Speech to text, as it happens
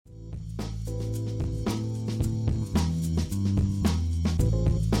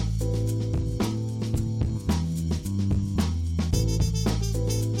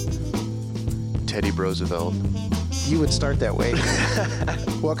Teddy Roosevelt. You would start that way.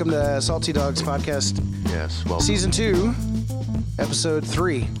 Welcome to Salty Dogs Podcast. Yes, well, Season 2, Episode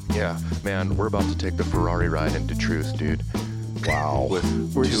 3. yeah, man, we're about to take the Ferrari ride into truth, dude. Wow. With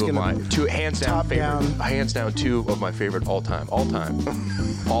We're just two of gonna my hands down top favorite, down. hands down two of my favorite all time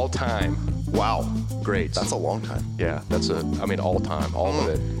Wow. greats. That's a long time. Yeah, all time, all of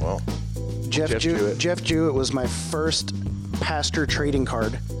it. Well, Jeff Jewett. Jeff Jewett was my first pastor trading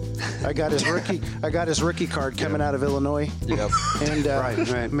card. I got his rookie card coming out of Illinois. Yep. And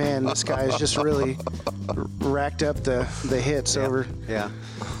Right. man, this guy has just really racked up the hits over Yeah.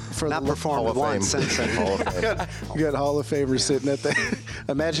 for Not the performed Hall of once Fame. since then. Hall of Fame. You got Hall of Famers sitting at the.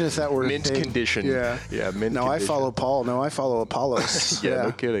 Imagine if that were Mint big. condition. Yeah. Yeah, mint No, I condition. follow Paul. No, I follow Apollos. Yeah,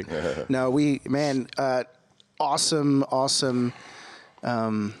 no kidding. No, awesome.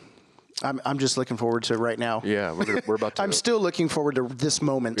 I'm just looking forward to it right now. Yeah, we're about to. I'm still looking forward to this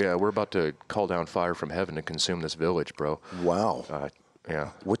moment. Yeah, we're about to call down fire from heaven to consume this village, bro. Wow. Yeah.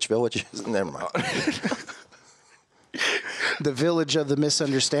 Which village is? Never mind. The village of the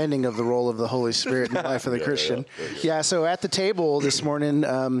misunderstanding of the role of the Holy Spirit in the life of the Christian. Yeah, so at the table this morning,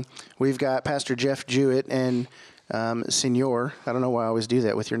 we've got Pastor Jeff Jewett and Senor. I don't know why I always do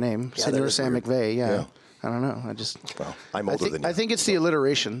that with your name. Yeah, Senor that is Sam weird. McVeigh, yeah. Yeah. I don't know. Well, I'm older than you. I think it's the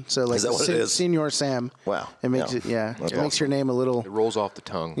alliteration. So like Is that what it is? Senor Sam. Wow. It makes Yeah. it, yeah. That's It makes your name a little. It rolls off the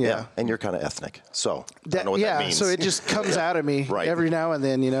tongue. Yeah. And you're kind of ethnic. So, I don't know what that means. so it just comes out of me Right. every now and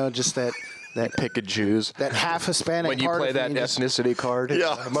then, just that Pick a Jews. that half Hispanic When you part play of that me just- ethnicity card,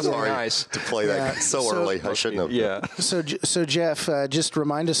 Yeah. it must Sorry be nice. to play that Yeah. so So- early. I shouldn't have. Yeah. So Jeff, just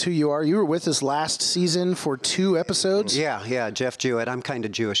remind us who you are. You were with us last season for 2 episodes. Yeah, Jeff Jewett. I'm kind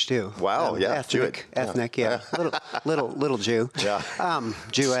of Jewish too. Wow, yeah, ethnic, Jewett. ethnic, yeah, little Jew. Yeah.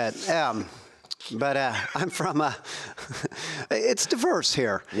 Jewett. But I'm from. It's diverse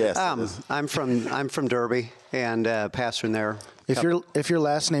here. Yes, it is. I'm from Derby and pastoring there. If your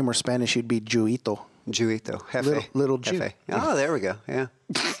last name were Spanish, you'd be Juito. Jesuito, Jefe. Little Jew. Jefe. Oh, there we go. Yeah.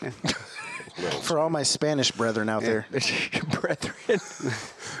 For all my Spanish brethren out there. Brethren.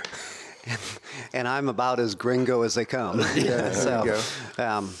 And I'm about as gringo as they come. Yeah, there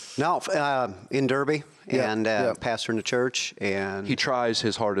you In Derby Yeah, and yeah. pastoring a church and He tries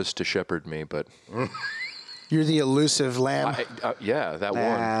his hardest to shepherd me, but You're the elusive lamb. that one.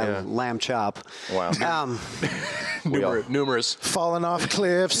 Yeah. lamb chop. Wow. Numerous. Falling off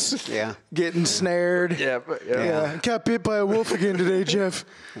cliffs. Yeah. Getting snared. Yeah. Got bit by a wolf again today, Jeff.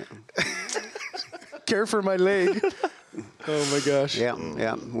 Care for my leg. Oh my gosh.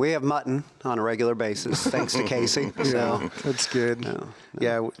 Yeah. We have mutton on a regular basis, thanks to Casey. So, That's good. No.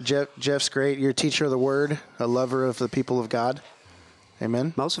 Yeah, Jeff's great. You're a teacher of the word, a lover of the people of God.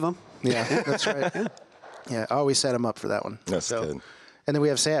 Amen. most of them. Yeah, that's right. Yeah, I always set him up for that one. That's good. And then we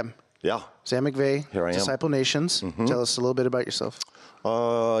have Sam. Yeah. Sam McVeigh, Here I am. Disciple Nations. Tell us a little bit about yourself.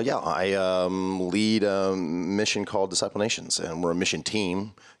 I lead a mission called Disciple Nations, and we're a mission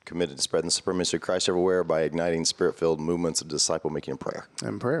team committed to spreading the supremacy of Christ everywhere by igniting spirit-filled movements of disciple-making and prayer.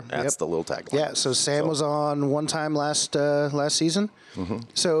 And prayer. That's the little tagline. Yeah, so Sam was on one time last season.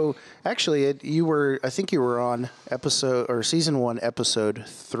 So actually, I think you were on season 1, episode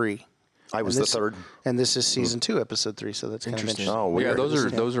 3. I was the third. And this is season 2, episode 3. So that's kind of interesting. Oh, Yeah,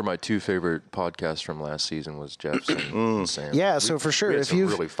 weird. those are my 2 favorite podcasts from last season. Was Jeff's and Sam. Yeah, so for sure, we had if some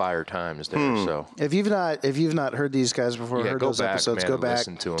you've really fire times there. So if you've not heard these guys before, Yeah, heard go those back, episodes, man, go and back,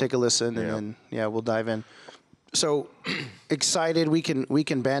 listen to 'em. take a listen, Yeah. and then we'll dive in. So excited, we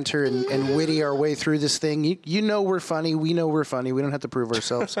can banter and witty our way through this thing. You know we're funny, we know we're funny. We don't have to prove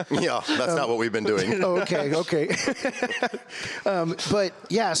ourselves. Yeah, that's not what we've been doing. Oh, okay. But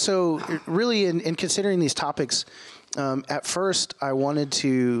yeah, so really in considering these topics, at first I wanted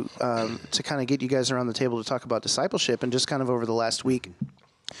to kind of get you guys around the table to talk about discipleship, and just kind of over the last week,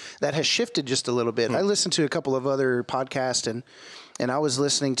 that has shifted just a little bit. I listened to a couple of other podcasts, and I was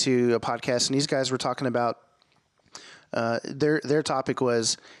listening to a podcast, and these guys were talking about their topic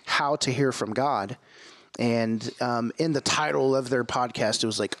was how to hear from God. And in the title of their podcast, it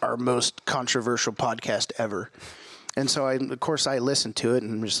was like our most controversial podcast ever. And so, of course, I listened to it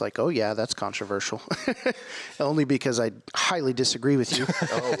and I'm just like, oh, yeah, that's controversial. Only because I highly disagree with you.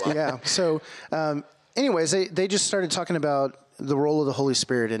 Oh, wow. Yeah. So anyways, they just started talking about the role of the Holy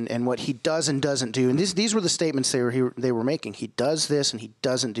Spirit and what he does and doesn't do. And these were the statements they were making. He does this and he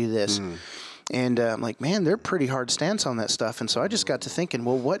doesn't do this. And I'm like, man, they're pretty hard stance on that stuff. And so I just got to thinking,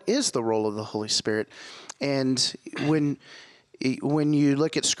 well, what is the role of the Holy Spirit? And when you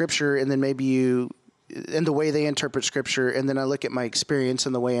look at Scripture and then maybe and the way they interpret Scripture, and then I look at my experience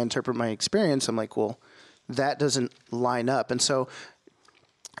and the way I interpret my experience, I'm like, well, that doesn't line up. And so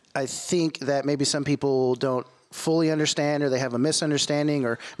I think that maybe some people don't fully understand, or they have a misunderstanding,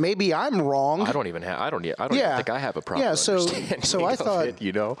 or maybe I'm wrong. I don't even think I have a proper understanding so I of thought, it,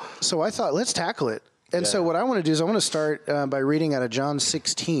 you know? So I thought, let's tackle it. And so what I want to do is I want to start by reading out of John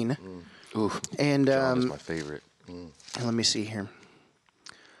 16. Ooh, And John is my favorite. let me see here.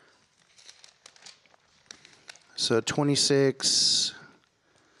 So 26.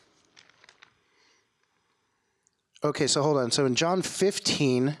 Okay, so hold on. So in John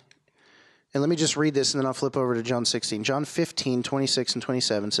 15, and let me just read this and then I'll flip over to John 16. John 15, 26 and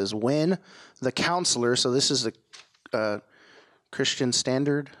 27 says, when the counselor, so this is the Christian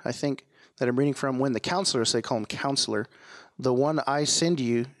Standard, I think, that I'm reading from, when the counselor, so they call him counselor, the one I send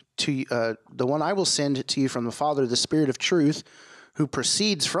you to, the one I will send to you from the Father, the Spirit of truth, who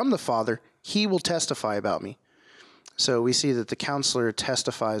proceeds from the Father, he will testify about me. So we see that the counselor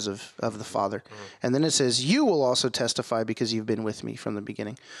testifies of the Father. And then it says, you will also testify because you've been with me from the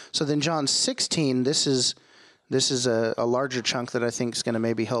beginning. So then John 16, this is a larger chunk that I think is going to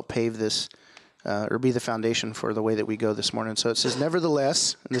maybe help pave this or be the foundation for the way that we go this morning. So it says,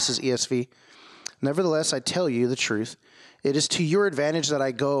 nevertheless, and this is ESV, nevertheless, I tell you the truth. It is to your advantage that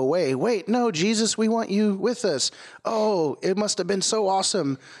I go away. Wait, no, Jesus, we want you with us. Oh, it must have been so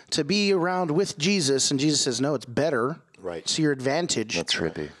awesome to be around with Jesus. And Jesus says, no, it's better. Right. It's to your advantage. That's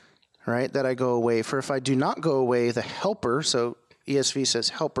trippy. Right, that I go away. For if I do not go away, the helper, so ESV says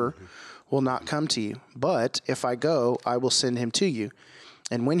helper, will not come to you. But if I go, I will send him to you.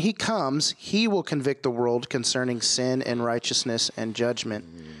 And when he comes, he will convict the world concerning sin and righteousness and judgment.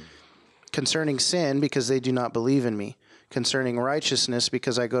 Concerning sin, because they do not believe in me. Concerning righteousness,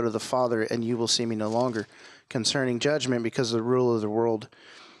 because I go to the Father and you will see me no longer. Concerning judgment, because the rule of the world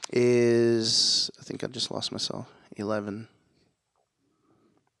is, I think I just lost myself, 11.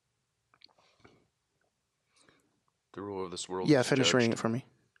 The ruler of this world Yeah, is finish judged. reading it for me.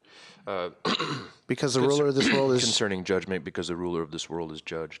 Because the ruler of this world is... Concerning judgment, because the ruler of this world is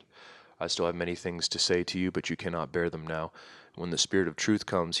judged. I still have many things to say to you, but you cannot bear them now. When the Spirit of truth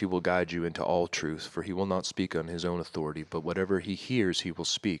comes, he will guide you into all truth, for he will not speak on his own authority, but whatever he hears he will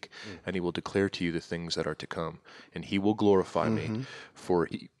speak, and he will declare to you the things that are to come. And he will glorify me, for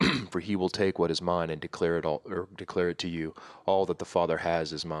he will take what is mine and declare it to you. All that the Father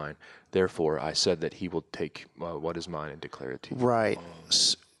has is mine. Therefore I said that he will take what is mine and declare it to you. Right.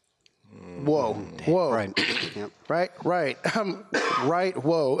 Whoa. Right. Yep. Right. Right.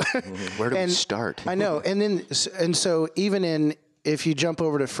 Whoa. Where do we start? I know. And so even if you jump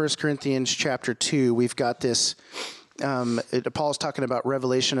over to 1 Corinthians chapter 2, we've got this, Paul's talking about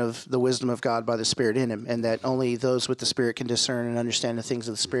revelation of the wisdom of God by the Spirit in him, and that only those with the Spirit can discern and understand the things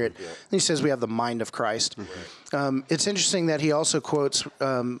of the Spirit. And he says we have the mind of Christ. It's interesting that he also quotes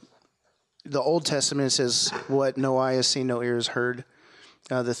the Old Testament. It says, what no eye has seen, no ear has heard.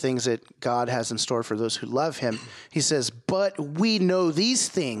 The things that God has in store for those who love him. He says, but we know these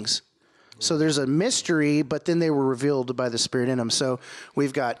things. So there's a mystery, but then they were revealed by the Spirit in them. So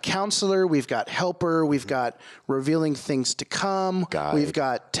we've got counselor, we've got helper, we've got revealing things to come. Guide. We've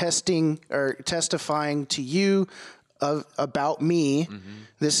got testifying to you about me.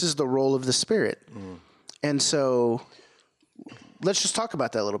 This is the role of the Spirit. And so let's just talk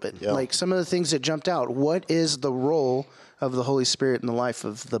about that a little bit. Yeah. Like some of the things that jumped out. What is the role of the Holy Spirit in the life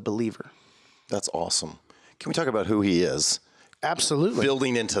of the believer? That's awesome. Can we talk about who he is? Absolutely.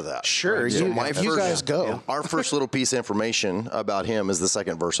 Building into that. Sure. So You guys go. Our first little piece of information about him is the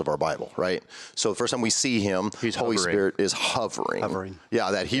second verse of our Bible, right? So the first time we see him, He's Holy hovering. Spirit is hovering. Hovering. Yeah,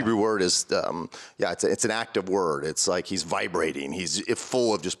 that Hebrew word is, it's an active word. It's like he's vibrating. He's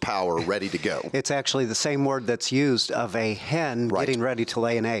full of just power, ready to go. It's actually the same word that's used of a hen getting ready to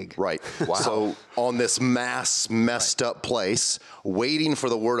lay an egg. Right. Wow. So on this messed up place, waiting for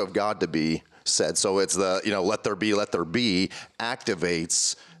the word of God to be said. So it's the, let there be,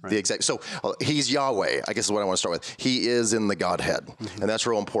 activates the exact. So he's Yahweh, I guess is what I want to start with. He is in the Godhead. And that's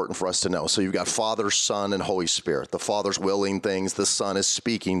real important for us to know. So you've got Father, Son, and Holy Spirit. The Father's willing things, the Son is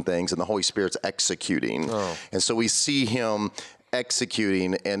speaking things, and the Holy Spirit's executing. And so we see him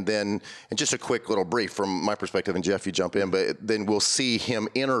executing, and just a quick little brief from my perspective, and Jeff, you jump in, but then we'll see him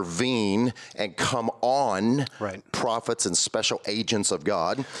intervene and come on prophets and special agents of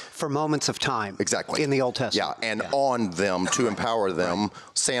God. For moments of time. Exactly. In the Old Testament. Yeah, and on them to empower them.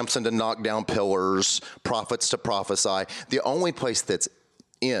 Samson to knock down pillars, prophets to prophesy. The only place that's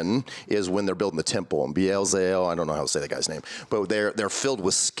in is when they're building the temple, and Beelzebub, I don't know how to say that guy's name, but they're filled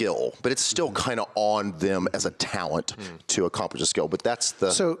with skill, but it's still kind of on them as a talent to accomplish a skill. But that's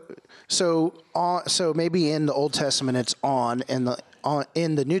the So maybe in the Old Testament it's on, and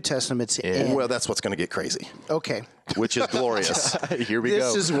in the New Testament to end. Well, that's what's going to get crazy, Okay. which is glorious. Here we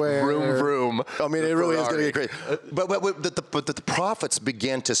This go. is where- Vroom, vroom. I mean, it really is going to get crazy. But the prophets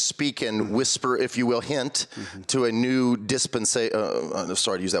began to speak and whisper, if you will, hint to a new dispensation.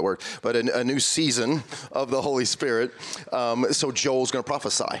 Sorry to use that word, but a new season of the Holy Spirit. So Joel's going to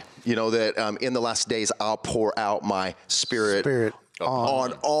prophesy, that in the last days I'll pour out my spirit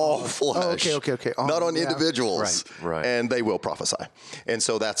on all flesh. Okay. Not on Yeah. individuals. Right. And they will prophesy. And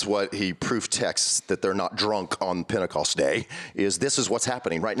so that's what he proof texts that they're not drunk on Pentecost Day, is this is what's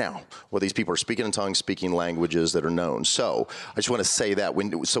happening right now, where these people are speaking in tongues, speaking languages that are known. So I just want to say that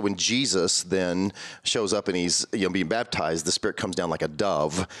when Jesus then shows up and he's being baptized, the Spirit comes down like a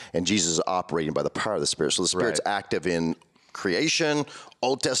dove, and Jesus is operating by the power of the Spirit. So the Spirit's active in creation,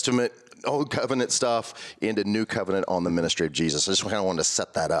 Old Testament, Old Covenant stuff, into New Covenant on the ministry of Jesus. I just kind of wanted to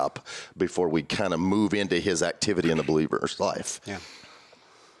set that up before we kind of move into his activity in the believer's life. Yeah.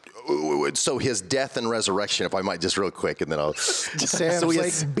 So his death and resurrection, if I might just real quick, and then I'll.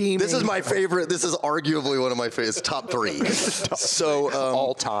 Sam's beaming. This is my favorite. This is arguably one of my favorites, top three. So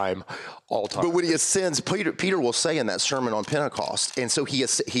all time. But when he ascends, Peter will say in that sermon on Pentecost, and so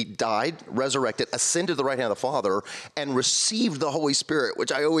he died, resurrected, ascended to the right hand of the Father, and received the Holy Spirit,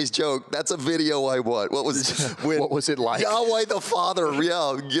 which I always joke, that's a video I want. What was it like? Yahweh the Father,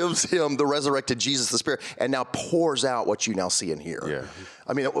 gives him the resurrected Jesus, the Spirit, and now pours out what you now see and hear. Yeah.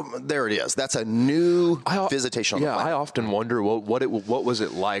 I mean, there it is. That's a new visitation on the planet. I often wonder what was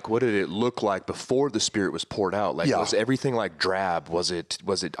it like? What did it look like before the Spirit was poured out? Like, was everything like drab? Was it?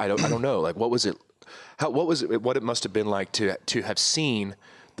 I don't know. Like, what was it? What was it? What it must have been like to have seen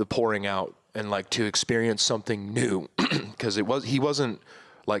the pouring out and like to experience something new, because he wasn't.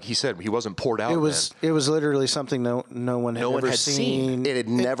 Like he said, he wasn't poured out. It was literally something no one had ever had seen. It had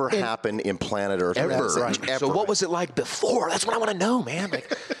never happened in planet Earth. Ever. Ever. So what was it like before? That's what I want to know, man.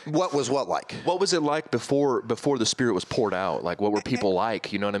 Like, what was what like? what was it like before the Spirit was poured out? Like, what were people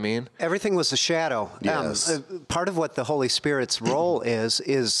like? You know what I mean? Everything was a shadow. Yes. Part of what the Holy Spirit's role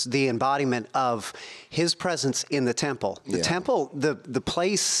is the embodiment of His presence in the temple. The temple, the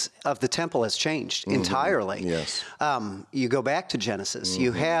place of the temple has changed entirely. Yes. You go back to Genesis.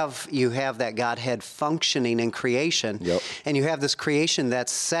 You have that Godhead functioning in creation, and you have this creation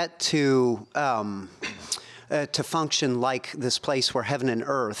that's set to function like this place where heaven and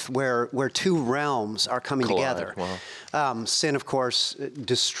earth, where two realms are coming together. Wow. Sin, of course,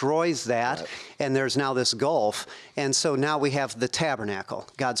 destroys that, and there's now this gulf. And so now we have the tabernacle.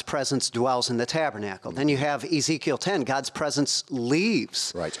 God's presence dwells in the tabernacle. Then you have Ezekiel 10. God's presence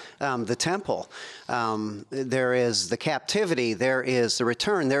leaves the temple. There is the captivity. There is the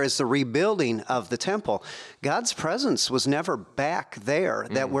return. There is the rebuilding of the temple. God's presence was never back there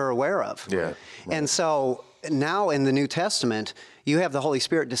that we're aware of. Yeah. And so now in the New Testament, you have the Holy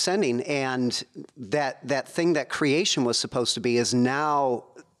Spirit descending, and that thing that creation was supposed to be is now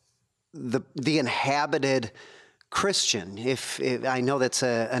the inhabited Christian. If I know that's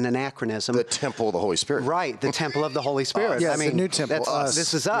an anachronism. The temple of the Holy Spirit. Right, the temple of the Holy Spirit. Yes, I mean, the new temple, that's us.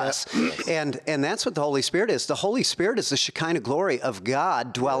 This is us. And that's what the Holy Spirit is. The Holy Spirit is the Shekinah glory of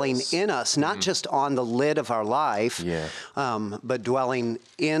God dwelling in us, not just on the lid of our life, but dwelling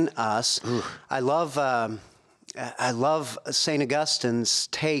in us. I love St. Augustine's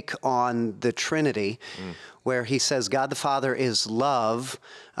take on the Trinity, where he says God the Father is love.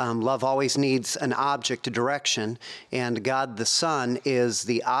 Love always needs an object, a direction, and God the Son is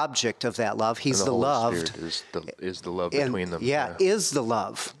the object of that love. He's the Holy loved. Spirit is the love between them. Is the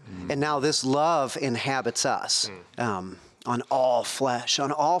love. And now this love inhabits us on all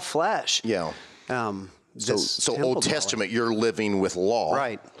flesh, Yeah. So Old Testament, you're living with law.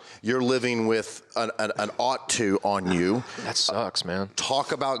 Right. You're living with an ought to on you. That sucks, man.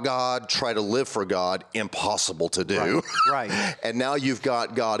 Talk about God, try to live for God, impossible to do. Right. And now you've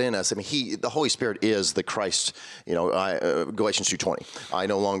got God in us. I mean, the Holy Spirit is the Christ. Galatians 2:20.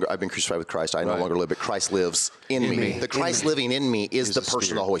 I've been crucified with Christ. I no longer live, but Christ lives in me. The Christ living in me is the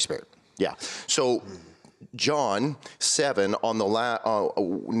person of the Holy Spirit. Yeah. So John 7, on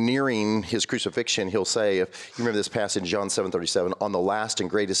the nearing his crucifixion, he'll say, if you remember this passage, John 7:37, on the last and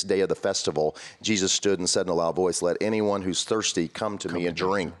greatest day of the festival, Jesus stood and said in a loud voice, "Let anyone who's thirsty come to me and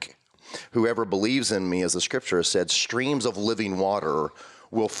drink. Whoever believes in me, as the scripture has said, streams of living water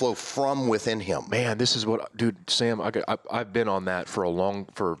will flow from within him. Man, this is what, dude, Sam, I've been on that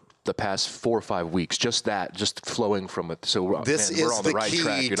for the past 4 or 5 weeks. Just flowing from it. So This man, we're is on the the right key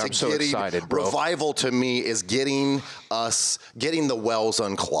track, dude. to I'm so getting excited, bro. revival. To me, is getting the wells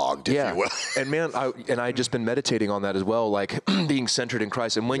unclogged, if you will. And man, I just been meditating on that as well, like being centered in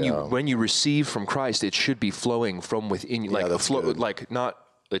Christ. And when you receive from Christ, it should be flowing from within you, like that's good. like not.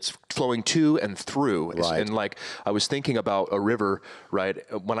 It's flowing to and through. Right. And like, I was thinking about a river, right?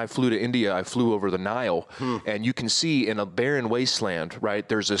 When I flew to India, I flew over the Nile, and you can see in a barren wasteland, right,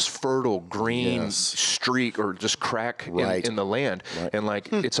 there's this fertile green streak or just crack in the land. Right. And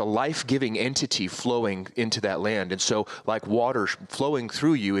like, it's a life-giving entity flowing into that land. And so like water flowing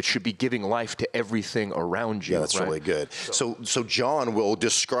through you, it should be giving life to everything around you. Yeah, that's really good. So John will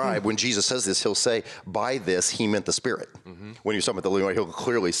describe, when Jesus says this, he'll say, by this, he meant the Spirit. When you're talking about the living water, he'll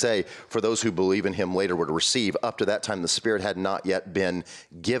clearly say, for those who believe in him later were to receive. Up to that time, the Spirit had not yet been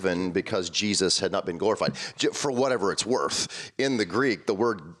given because Jesus had not been glorified. For whatever it's worth, in the Greek, the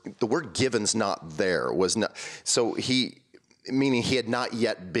word given's not there. So meaning he had not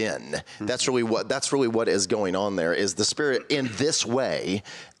yet been. That's really what is going on there, is the Spirit in this way,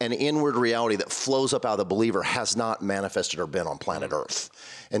 an inward reality that flows up out of the believer, has not manifested or been on planet Earth.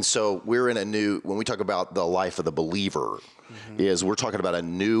 And so we're in when we talk about the life of the believer, we're talking about a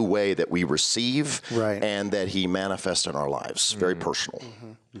new way that we receive and that he manifests in our lives. Very personal.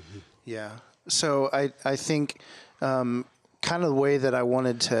 Yeah. So I think kind of the way that I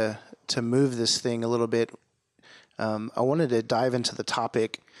wanted to move this thing a little bit, I wanted to dive into the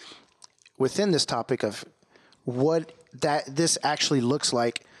topic, within this topic of what this actually looks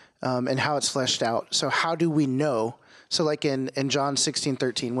like, and how it's fleshed out. So how do we know? So like in John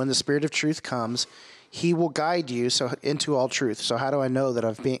 16:13, when the Spirit of truth comes, he will guide you into all truth. So how do I know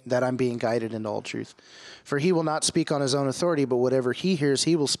that I'm being guided into all truth? For he will not speak on his own authority, but whatever he hears,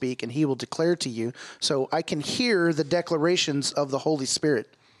 he will speak, and he will declare to you. So I can hear the declarations of the Holy Spirit.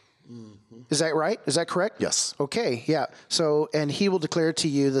 Is that right? Is that correct? Yes. Okay, yeah. So, and he will declare to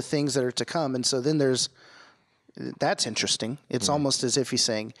you the things that are to come. And so then that's interesting. It's almost as if he's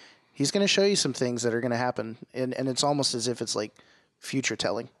saying, he's going to show you some things that are going to happen. And it's almost as if it's like future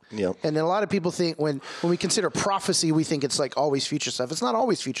telling. Yep. And then a lot of people think when we consider prophecy, we think it's like always future stuff. It's not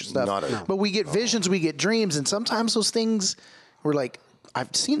always future stuff. Not at all. But we get visions, we get dreams, and sometimes those things, we're like,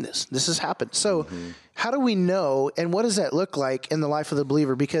 I've seen this. This has happened. So how do we know, and what does that look like in the life of the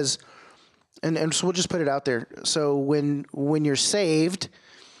believer? Because, and so we'll just put it out there. So when you're saved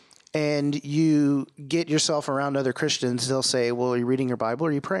and you get yourself around other Christians, they'll say, well, are you reading your Bible or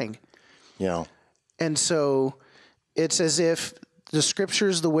are you praying? Yeah. And so it's as if the scripture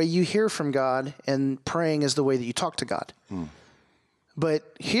is the way you hear from God and praying is the way that you talk to God. But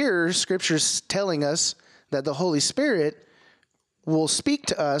here, scripture's telling us that the Holy Spirit will speak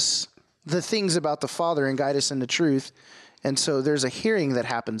to us the things about the Father and guide us into truth. And so there's a hearing that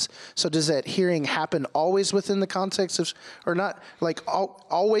happens. So does that hearing happen always within the context of, or not like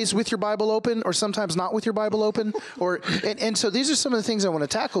always with your Bible open, or sometimes not with your Bible open? And so these are some of the things I want to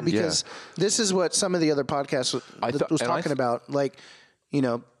tackle, because this is what some of the other podcasts was talking about. Like,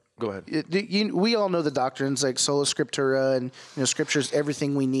 Go ahead. We all know the doctrines like sola scriptura, and scripture's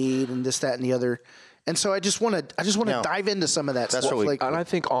everything we need, and this, that, and the other. And so I just want to dive into some of that. That's stuff. really, and I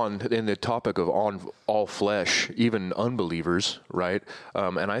think in the topic of on all flesh, even unbelievers, right?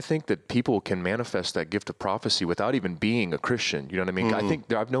 And I think that people can manifest that gift of prophecy without even being a Christian. You know what I mean? I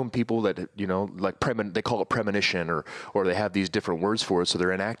think I've known people that, like they call it premonition, or they have these different words for it. So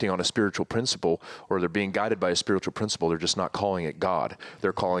they're enacting on a spiritual principle, or they're being guided by a spiritual principle. They're just not calling it God.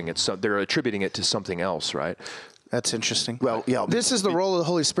 They're calling it they're attributing it to something else, right? That's interesting. Well, yeah. This is the role of the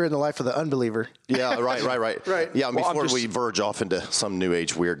Holy Spirit in the life of the unbeliever. Yeah, right. Right. Yeah, before we verge off into some new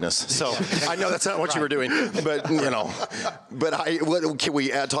age weirdness. So I know that's not what you were doing, but what can we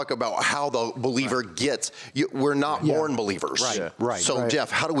talk about how the believer gets? We're not born believers, Right. So Jeff,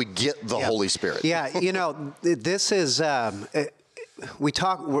 how do we get the Holy Spirit? Yeah, this is. We're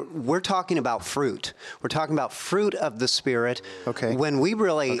talking about fruit. We're talking about fruit of the Spirit. Okay. When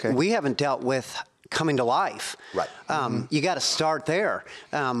we haven't dealt with coming to life. Right. You got to start there.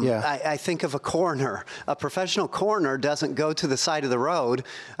 I think of a coroner. A professional coroner doesn't go to the side of the road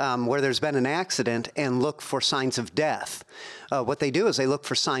where there's been an accident and look for signs of death. What they do is they look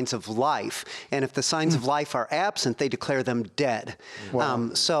for signs of life. And if the signs of life are absent, they declare them dead.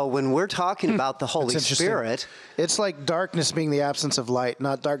 Wow. So when we're talking about the Holy Spirit, it's like darkness being the absence of light,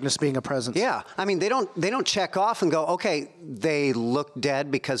 not darkness being a presence. Yeah. I mean, they don't check off and go, okay, they look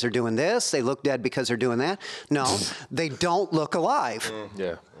dead because they're doing this. They look dead because they're doing that. No, they don't look alive.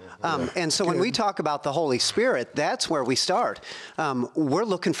 Yeah. And so when we talk about the Holy Spirit, that's where we start. We're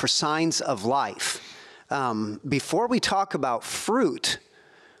looking for signs of life. Before we talk about fruit,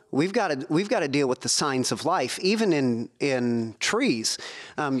 we've got to deal with the signs of life. Even in trees,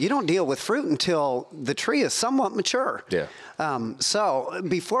 you don't deal with fruit until the tree is somewhat mature. Yeah. So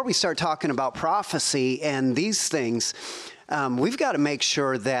before we start talking about prophecy and these things, we've got to make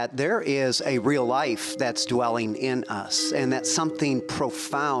sure that there is a real life that's dwelling in us and that something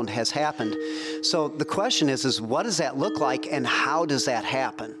profound has happened. So the question is what does that look like and how does that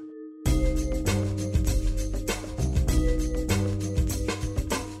happen?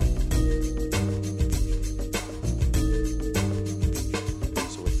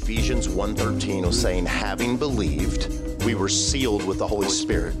 Ephesians 1:13 was saying, having believed, we were sealed with the Holy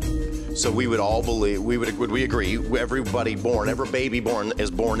Spirit. So we would all believe, would we agree, every baby born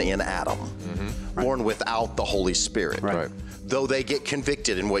is born in Adam, born without the Holy Spirit. Right. Though they get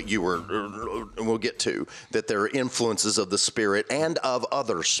convicted in what you were, we'll get to, that there are influences of the Spirit and of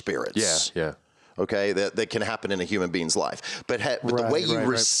other spirits. Yeah. Okay, that can happen in a human being's life. But the way you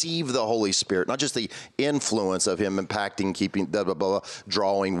receive the Holy Spirit, not just the influence of Him impacting, keeping, blah, blah, blah,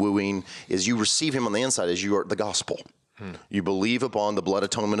 drawing, wooing, is you receive Him on the inside as you are the gospel. You believe upon the blood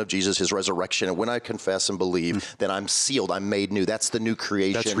atonement of Jesus, His resurrection, and when I confess and believe, then I'm sealed, I'm made new. That's the new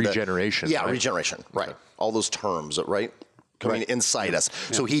creation. That's regeneration. Yeah, right? regeneration, right. All those terms, right? Coming inside us.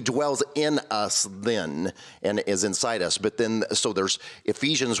 Yeah. So He dwells in us then and is inside us. But then, so there's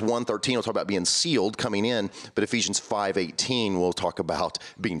Ephesians 1:13 will talk about being sealed, coming in, but Ephesians 5:18 will talk about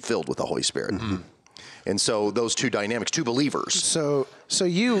being filled with the Holy Spirit. And so those two dynamics, two believers. So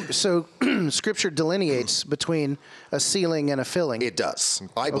Scripture delineates between a sealing and a filling. It does,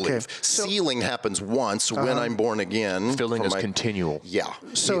 I believe. Okay. Sealing happens once when I'm born again. Filling is continual. Yeah.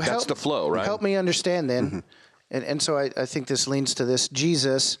 So that's the flow, right? Help me understand then. And so I think this leans to this.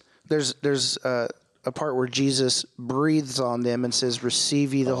 Jesus, there's a part where Jesus breathes on them and says,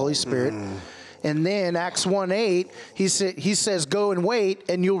 receive ye the Holy Spirit. And then Acts 1:8, he says, go and wait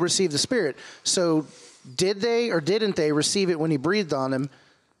and you'll receive the Spirit. So did they or didn't they receive it when he breathed on them?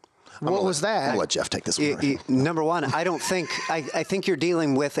 What was that? I'm going to let Jeff take this one. Number one, I think you're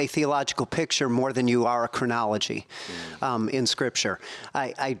dealing with a theological picture more than you are a chronology in Scripture.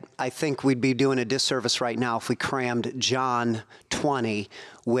 I think we'd be doing a disservice right now if we crammed John 20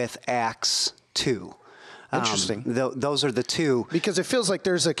 with Acts 2. Interesting. Those are the two. Because it feels like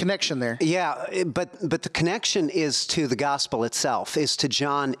there's a connection there. Yeah, but the connection is to the gospel itself, is to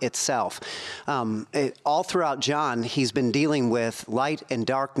John itself. All throughout John, he's been dealing with light and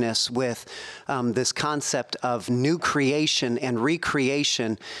darkness, with this concept of new creation and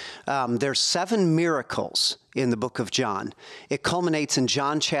recreation. There's 7 miracles in the book of John. It culminates in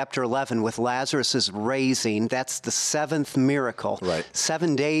John chapter 11 with Lazarus' raising. That's the 7th miracle. Right.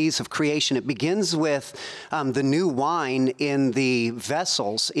 7 days of creation. It begins with the new wine in the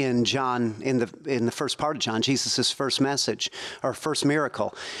vessels in John, in the first part of John, Jesus' first message or first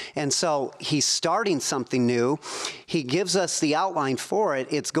miracle. And so he's starting something new. He gives us the outline for it.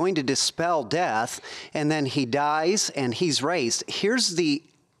 It's going to dispel death, and then he dies and he's raised. Here's the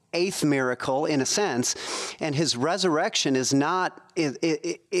 8th miracle, in a sense, and his resurrection is not.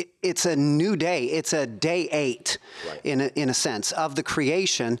 It's a new day. It's a day 8, right, in a sense, of the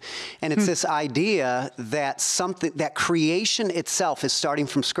creation, and it's this idea that creation itself is starting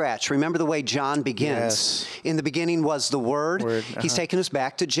from scratch. Remember the way John begins. Yes. In the beginning was the Word. He's taken us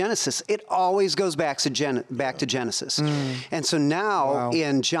back to Genesis. It always goes back to Genesis. And so now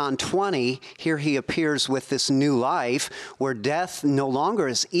in John 20, here he appears with this new life where death no longer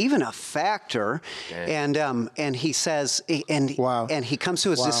is even a factor, and he says, and he comes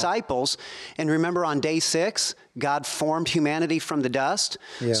to his disciples, and remember on day 6, God formed humanity from the dust.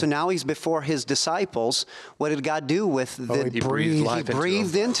 Yeah. So now he's before his disciples. What did God do with He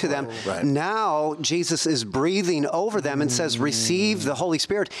breathed into them. Right. Now Jesus is breathing over them and says, receive the Holy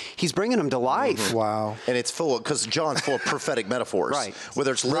Spirit. He's bringing them to life. Wow. And it's full of, because John's full of prophetic metaphors. Right.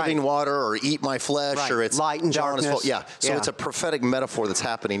 Whether it's living water or eat my flesh or it's light and John darkness. So it's a prophetic metaphor that's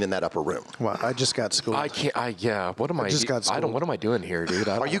happening in that upper room. Wow. I just got schooled. What am I doing here, dude?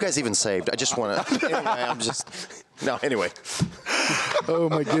 Are you guys even saved? I just want to, anyway, Oh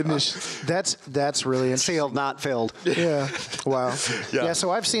my goodness. That's really interesting. Sealed, not filled. Yeah. Wow. Yeah.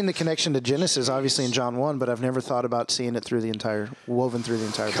 So I've seen the connection to Genesis, obviously in John 1, but I've never thought about seeing it woven through the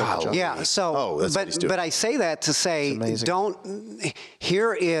entire book of John. Yeah. So, but I say that to say,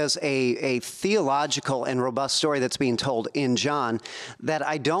 here is a theological and robust story that's being told in John that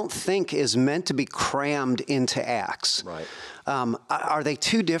I don't think is meant to be crammed into Acts. Right. Are they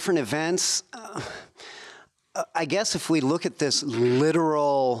two different events? I guess if we look at this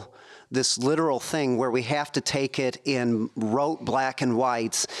literal thing where we have to take it in rote black and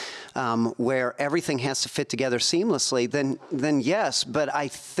whites, where everything has to fit together seamlessly, then yes. But I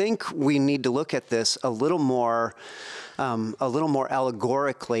think we need to look at this a little more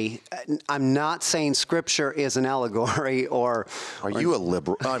allegorically. I'm not saying Scripture is an allegory, or Are you a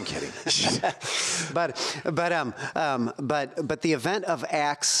liberal? Oh, I'm kidding. but the event of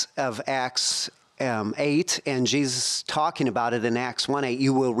Acts 8 and Jesus talking about it in Acts 1:8,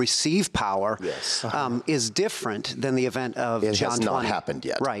 you will receive power, Yes. is different than the event of It John has 20. not happened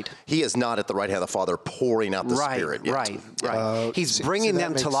yet. Right. He is not at the right hand of the Father pouring out the Spirit yet. Right. He's bringing that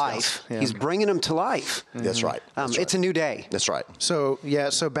them to makes life. sense. Yeah. He's bringing them to life. That's right. That's It's a right. new day. That's right. So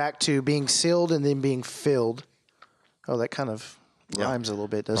back to being sealed and then being filled. Oh, that kind of rhymes a little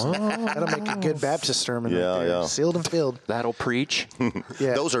bit, doesn't it? That'll make a good Baptist sermon. Yeah, right there. yeah. Sealed and filled. That'll preach.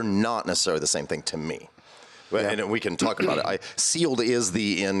 Yeah. Those are not necessarily the same thing to me. And we can talk about it. Sealed is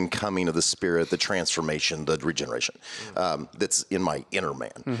the incoming of the Spirit, the transformation, the regeneration that's in my inner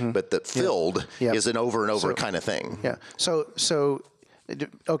man. But the filled is an over and over kind of thing. Yeah. So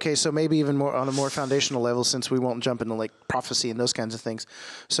okay, so maybe even more on a more foundational level, since we won't jump into like prophecy and those kinds of things.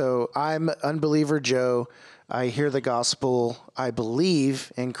 So I'm unbeliever Joe. I hear the gospel. I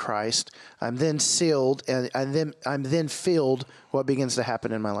believe in Christ. I'm then sealed, and I'm then filled. What begins to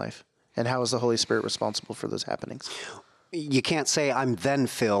happen in my life, and how is the Holy Spirit responsible for those happenings? You can't say I'm then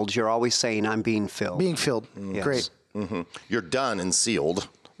filled. You're always saying I'm being filled. Being filled. Yes. Great. You're done and sealed.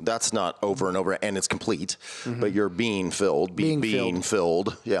 That's not over and over, and it's complete. But you're being filled, being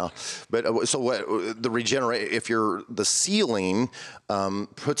filled. Yeah. But so what? The regenerate. If you're the sealing,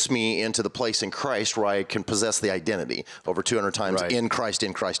 puts me into the place in Christ where I can possess the identity over 200 times Right. in Christ,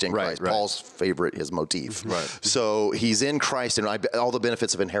 in Christ, in Christ. right. Paul's favorite, his motif. Right. So he's in Christ, and all the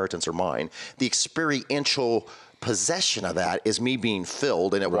benefits of inheritance are mine. The experiential possession of that is me being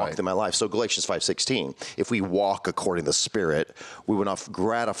filled, and it walked in my life. So Galatians 5:16, if we walk according to the Spirit, we will not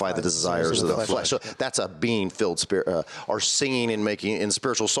gratify the desires of the flesh. So that's a being filled spirit. Our singing and making in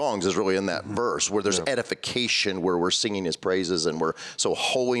spiritual songs is really in that verse where there's edification, where we're singing His praises, and we're so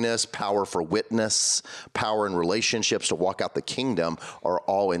holiness, power for witness, power in relationships to walk out the kingdom are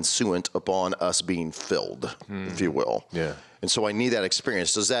all ensuant upon us being filled, if you will. Yeah. And so I need that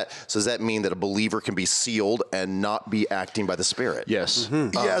experience. Does that mean that a believer can be sealed and not be acting by the Spirit? Yes.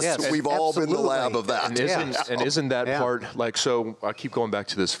 Yes, we've all been the absolutely. lab of that. And isn't that Yeah. part like, so I keep going back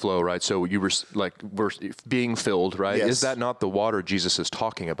to this flow, right? So you were like, we're being filled, right? Yes. Is that not the water Jesus is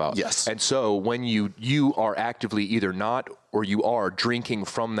talking about? Yes. And so when you are actively either not or you are drinking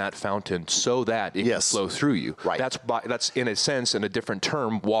from that fountain so that it can flow through you. Right. That's in a sense, in a different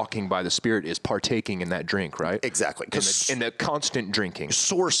term, walking by the Spirit is partaking in that drink, right? Exactly. In the constant drinking.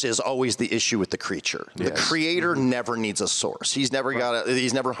 Source is always the issue with the creature. The creator never needs a source. He's never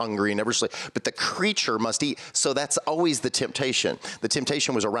he's never hungry, never sleep. But the creature must eat. So that's always the temptation. The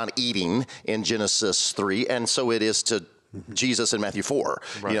temptation was around eating in Genesis 3, and so it is to Jesus in Matthew 4.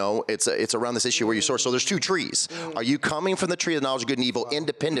 Right. You know, it's around this issue where you source. So there's two trees. Are you coming from the tree of the knowledge of good and evil,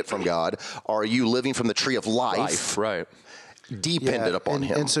 independent from God? Or are you living from the tree of life, Right. dependent upon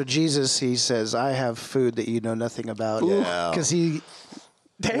Him? And so Jesus, He says, I have food that you know nothing about. Yeah. Because He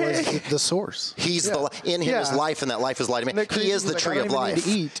was the source. He's in Him is life, and that life is light. I mean, He is the tree of life.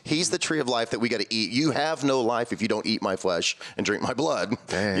 He's the tree of life that we got to eat. You have no life if you don't eat my flesh and drink my blood.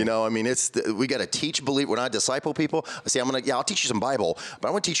 Dang. You know, I mean, we got to teach, believe. When I disciple people, I say, I'll teach you some Bible, but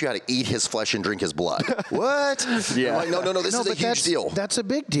I want to teach you how to eat His flesh and drink His blood. What? Yeah. I'm like, no, this is a huge deal. That's a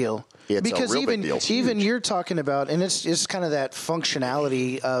big deal. It's because a real even big deal. even you're talking about, and it's kind of that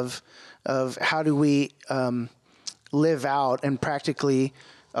functionality of how do we live out and practically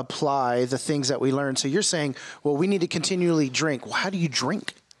apply the things that we learn. So you're saying, well, we need to continually drink. Well, how do you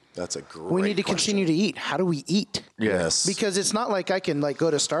drink? That's a great We need to question. continue to eat. How do we eat? Yes. Because it's not like I can like go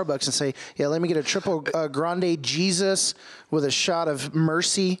to Starbucks and say, yeah, let me get a triple grande Jesus with a shot of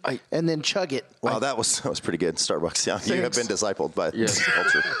mercy and then chug it. Wow, that was pretty good. Starbucks. Yeah, you have been discipled by this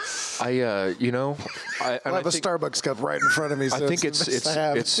culture. I I have a Starbucks cup right in front of me. So I think the best I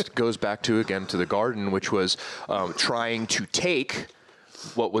have. it goes back to the garden, which was trying to take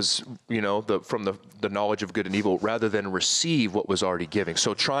what was from the knowledge of good and evil rather than receive what was already giving.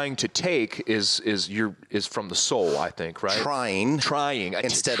 So trying to take is from the soul, I think, right? Trying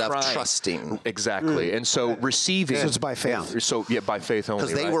instead of trusting. Exactly. And so receiving. So it's by faith. So by faith only.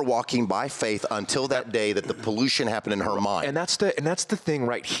 Because they were walking by faith until that day that the pollution happened in her mind. And that's the thing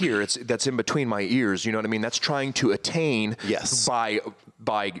right here. That's in between my ears. You know what I mean? That's trying to attain Yes. by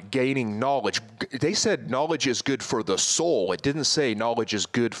by gaining knowledge. They said knowledge is good for the soul. It didn't say knowledge is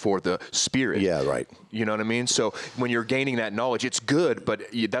good for the spirit. Yeah, right. You know what I mean? So when you're gaining that knowledge, it's good, but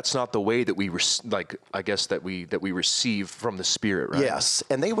that's not the way that we that we receive from the spirit, right? Yes,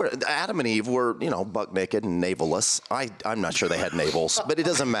 and Adam and Eve were, buck naked and navel-less. I'm not sure they had navels, but it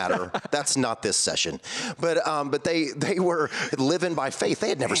doesn't matter. That's not this session. But they were living by faith. They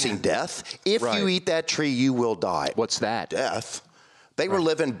had never seen death. If you eat that tree, you will die. What's that? Death. They were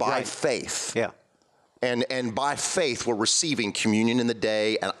living by faith. Yeah. And by faith, we're receiving communion in the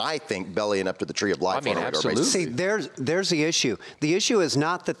day, and I think bellying up to the tree of life. I mean, on a regular basis. absolutely. See, there's the issue. The issue is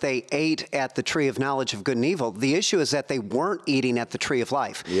not that they ate at the tree of knowledge of good and evil. The issue is that they weren't eating at the tree of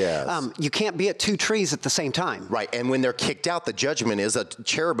life. Yes. You can't be at two trees at the same time. Right, and when they're kicked out, the judgment is a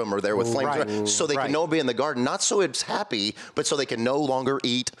cherubim are there with flames, Right. so they can no be in the garden, not so it's happy, but so they can no longer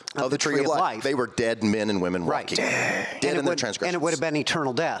eat of the tree of life. They were dead men and women walking, dead in their transgressions. And it would have been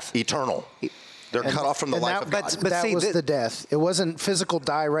eternal death. Eternal. They're cut off from the life of God. But that was the death. It wasn't physical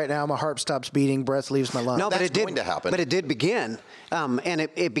die right now, my heart stops beating, breath leaves my lungs. No, but That's it did going to happen. But it did begin. And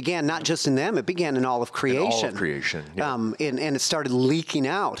it began not just in them, it began in all of creation. In all of creation, yeah. And it started leaking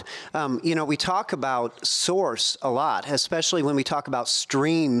out. We talk about source a lot, especially when we talk about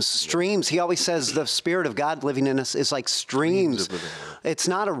streams. Streams, he always says the Spirit of God living in us is like streams. It's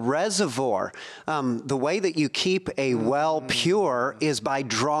not a reservoir. The way that you keep a well pure is by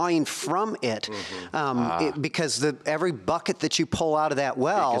drawing from it. Because every bucket that you pull out of that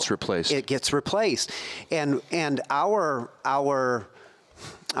well, it gets replaced. And our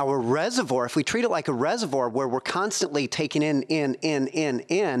reservoir, if we treat it like a reservoir where we're constantly taking in,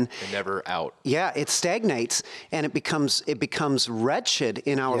 and never out. Yeah, it stagnates and it becomes wretched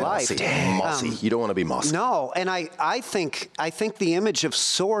in our life. Mossy. You don't want to be mossy. No, and I think the image of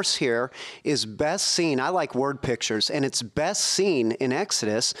source here is best seen. I like word pictures, and it's best seen in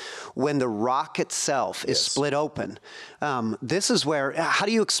Exodus when the rock itself is split open. This is where. How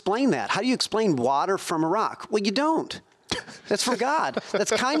do you explain that? How do you explain water from a rock? Well, you don't. That's from God.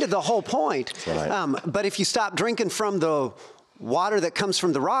 That's kind of the whole point. Right. But if you stop drinking from the water that comes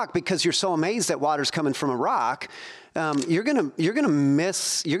from the rock because you're so amazed that water's coming from a rock, you're gonna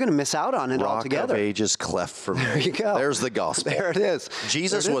miss out on it altogether. Rock of ages cleft for me. There you go. There's the gospel. There it is.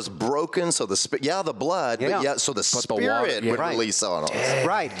 Jesus was broken, so the blood, but so the Spirit would release on us.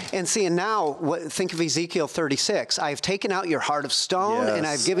 Right. And see, and now think of Ezekiel 36. I have taken out your heart of stone, and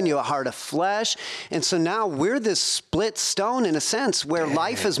I've given you a heart of flesh. And so now we're this split stone in a sense where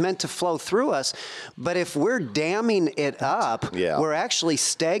life is meant to flow through us. But if we're damming it up, we're actually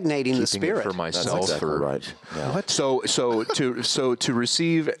stagnating the Spirit. It for myself. That's exactly right. Yeah. What? So to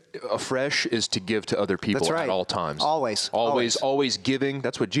receive afresh is to give to other people That's right. at all times. Always giving.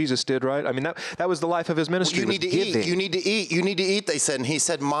 That's what Jesus did, right? I mean, that was the life of his ministry. You need to giving. eat. You need to eat. You need to eat. They said, and he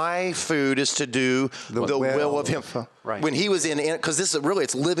said, "My food is to do the will of Him." Right. When he was because this is really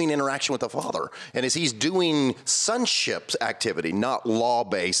it's living interaction with the Father, and as he's doing sonship activity, not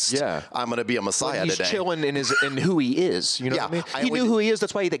law-based. Yeah. I'm going to be a Messiah he's today. chilling in who he is. You know what I mean? He knew who he is.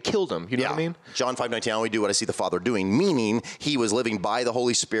 That's why they killed him. You know what I mean? John 5:19. I only do what I see the Father doing, meaning he was living by the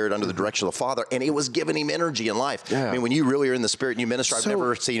Holy Spirit under the direction of the Father, and it was giving him energy in life. Yeah. I mean, when you really are in the Spirit and you minister, I've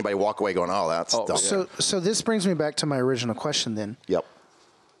never seen anybody walk away going, "Oh, that's dumb." So this brings me back to my original question then. Yep.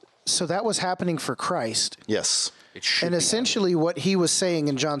 So that was happening for Christ. Yes. And essentially what he was saying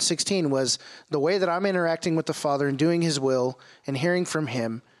in John 16 was the way that I'm interacting with the Father and doing his will and hearing from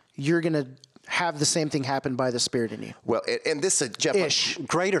him, you're going to have the same thing happen by the Spirit in you. Well, and this, Jeff,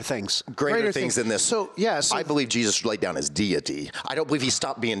 Greater things. greater things than this. So I believe Jesus laid down his deity. I don't believe he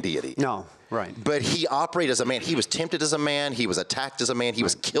stopped being deity. No. Right. But he operated as a man. He was tempted as a man. He was attacked as a man. He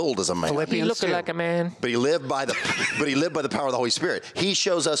was killed as a man. Philippians He looked 2. like a man. But he lived by the power of the Holy Spirit. He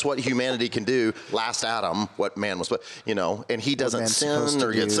shows us what humanity can do. Last Adam, what man was, and he doesn't man's sin supposed to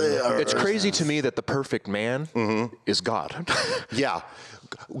or get do. It's crazy to me that the perfect man is God. Yeah.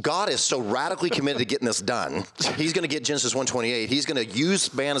 God is so radically committed to getting this done. He's going to get Genesis 1:28. He's going to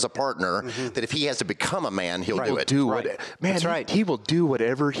use man as a partner that if he has to become a man, he'll do it. Man, That's right. He will do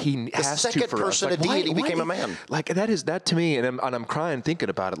whatever he has to second for us. person of deity became a man. Like that to me, and I'm crying thinking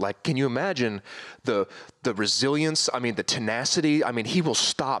about it. Like, can you imagine the resilience? I mean, the tenacity. I mean, he will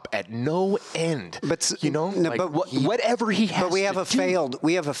stop at no end. But whatever he has. But we have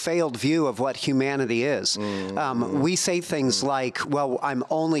to a failed view of what humanity is. We say things like, "Well, I'm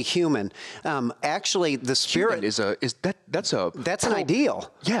only human. Actually, the Spirit Human that's an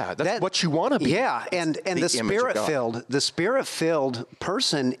ideal. Yeah, that's what you want to be. Yeah, and the Spirit-filled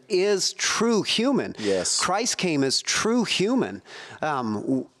person is true human. Yes. Christ came as true human.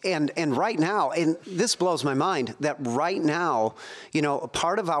 And right now, and this blows my mind, that right now, a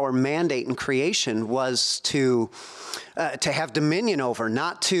part of our mandate in creation was to have dominion over,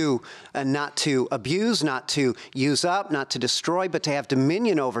 not to abuse, not to use up, not to destroy, but to have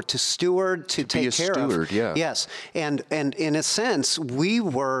dominion over, to steward, to take care of. Steward, yeah. Yes, and in a sense, we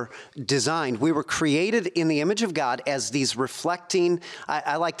were designed, we were created in the image of God as these reflecting.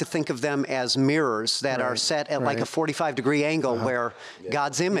 I like to think of them as mirrors that are set at like a 45-degree angle, where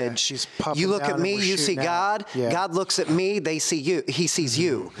God's image. She's popping You look down at and me, we're you see shooting God. out. Yeah. God looks at me, they see you. He sees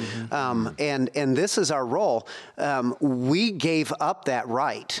you. And this is our role. We gave up that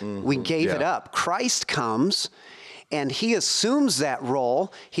right. We gave it up. Christ comes, and he assumes that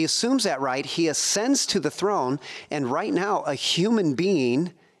role. He assumes that right. He ascends to the throne, and right now, a human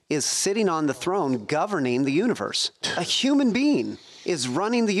being is sitting on the throne governing the universe. A human being is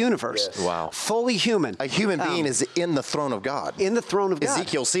running the universe. Yes. Wow. Fully human. A human being is in the throne of God. In the throne of God.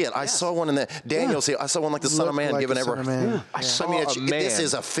 Ezekiel see it. I saw one in the Daniel see it. I saw one like the Son of Looked Man like given the ever. Son of Man. I saw This a man.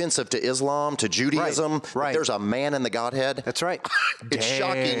 is offensive to Islam, to Judaism. Right. There's a man in the Godhead. That's right. It's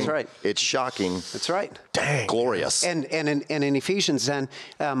shocking. That's right. It's shocking. That's right. Dang. Glorious. And in Ephesians, then,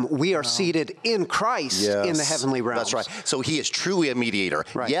 we are seated in Christ in the heavenly realms. That's right. So he is truly a mediator.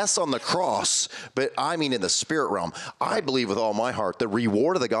 Right. Yes, on the cross, but I mean in the spirit realm. I believe with all my heart the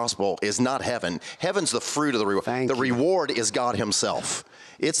reward of the gospel is not heaven. Heaven's the fruit of the reward. Thank the you. reward is God himself.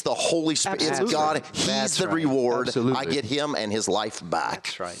 It's the Holy Spirit. Absolutely. It's God. He's That's the right. reward. Absolutely. I get him and his life back.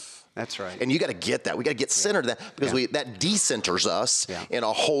 That's right. That's right. And you got to get that. We got to get centered in that because that decenters us in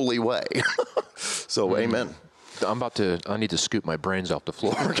a holy way. So, amen. I need to scoop my brains off the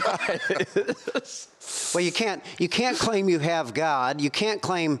floor, guys. Well, you can't claim you have God. You can't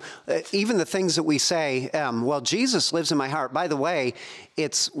claim even the things that we say. Well, Jesus lives in my heart. By the way,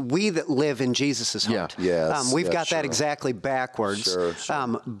 it's we that live in Jesus' heart. Yeah. Yes. We've Yeah, got that sure. exactly backwards. Sure.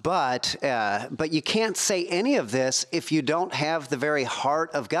 But you can't say any of this if you don't have the very heart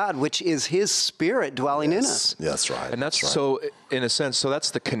of God, which is His Spirit dwelling in us. That's right. And that's so, in a sense, so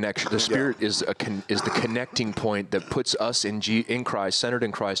that's the connection. The Spirit is the connecting point that puts us in Christ, centered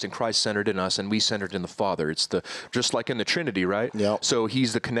in Christ, and Christ centered in us, and we centered in the Father. It's just like in the Trinity, right? Yep. So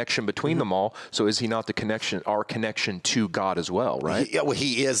He's the connection between them all. So is He not the connection, our connection to God as well, right? Well,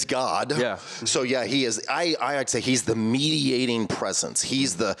 he is God. Yeah. So yeah, he is. I'd say he's the mediating presence.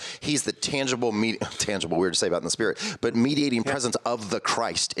 He's the tangible, weird to say about in the spirit, but mediating presence of the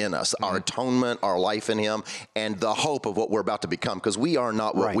Christ in us, our atonement, our life in Him, and the hope of what we're about to become. Because we are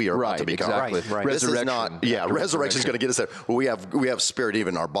not what we are about to become. Exactly. Right. This is not. Yeah, resurrection is going to get us there. Well, we have spirit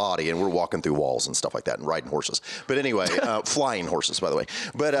even in our body, and we're walking through walls and stuff like that, and riding horses. But anyway, flying horses, by the way.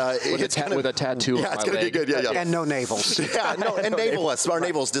 But with a tattoo. Yeah, it's going to be good. Yeah. And no navels. Yeah, no, and navelless. Our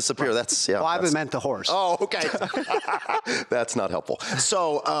navels disappear. That's Well, I meant the horse. Oh, okay. That's not helpful.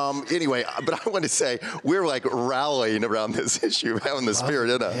 So anyway, but I want to say we're like rallying around this issue of having the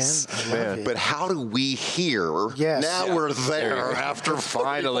Spirit in us. Man. But how do we hear? Yes. Now we're there after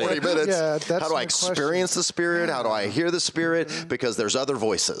Finally. 40 minutes. Yeah, that's how do I my question. experience the Spirit? How do I hear the Spirit? Because there's other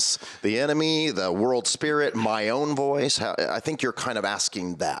voices. The enemy, the world spirit, my own voice. I think you're kind of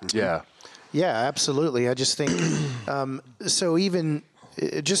asking that. Yeah. Yeah, absolutely. I just think, so even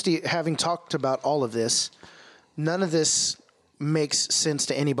just having talked about all of this, none of this makes sense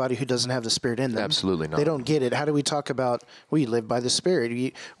to anybody who doesn't have the Spirit in them. Absolutely not. They don't get it. How do we talk about we live by the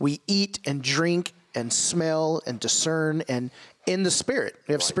Spirit? We eat and drink and smell and discern and in the Spirit.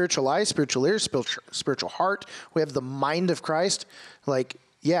 We have spiritual eyes, spiritual ears, spiritual heart. We have the mind of Christ. Like,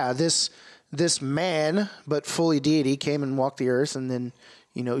 yeah, this man, but fully deity, came and walked the earth and then,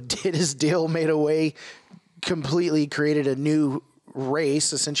 did his deal, made a way, completely created a new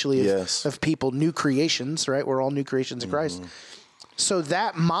race, essentially, of people, new creations, right? We're all new creations in Christ. So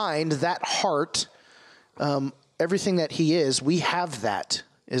that mind, that heart, everything that he is, we have that,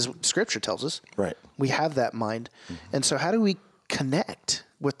 is what Scripture tells us. Right. We have that mind. And so how do we connect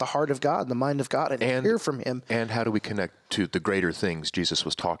with the heart of God, the mind of God, and hear from Him? And how do we connect to the greater things Jesus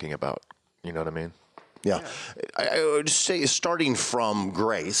was talking about? You know what I mean? Yeah. I would say, starting from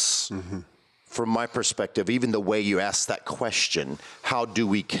grace, from my perspective, even the way you asked that question, how do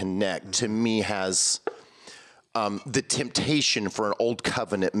we connect, to me has the temptation for an old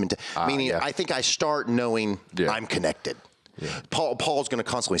covenant, meaning I think I start knowing I'm connected. Yeah. Paul's going to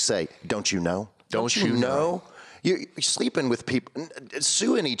constantly say, don't you know? Don't you know? You're sleeping with people,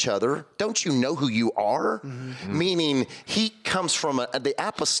 suing each other. Don't you know who you are? Mm-hmm. Meaning, he comes from the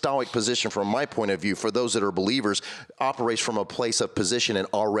apostolic position, from my point of view, for those that are believers, operates from a place of position and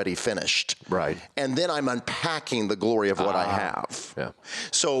already finished. Right. And then I'm unpacking the glory of what I have. Yeah.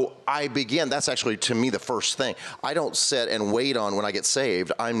 So I begin, that's actually, to me, the first thing. I don't sit and wait on when I get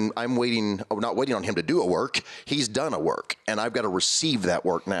saved. I'm not waiting on him to do a work. He's done a work, and I've got to receive that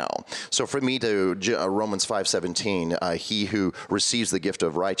work now. So for me to Romans 5:17, he who receives the gift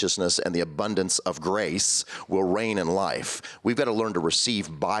of righteousness and the abundance of grace will reign in life. We've got to learn to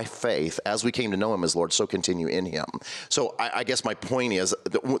receive by faith. As we came to know him as Lord, so continue in him. So I guess my point is,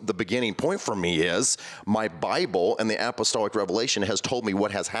 the beginning point for me is, my Bible and the apostolic revelation has told me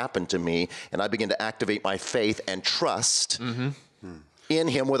what has happened to me, and I begin to activate my faith and trust in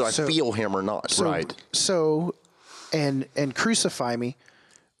him, whether I feel him or not. So, and crucify me,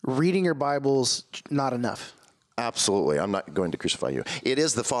 reading your Bible's not enough. Absolutely. I'm not going to crucify you. It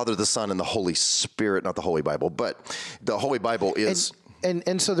is the Father, the Son, and the Holy Spirit, not the Holy Bible. But the Holy Bible is...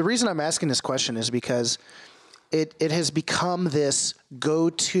 And so the reason I'm asking this question is because it has become this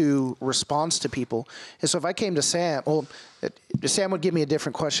go-to response to people. And so if I came to Sam, Sam would give me a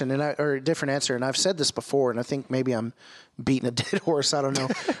different question or a different answer. And I've said this before, and I think maybe I'm beating a dead horse. I don't know.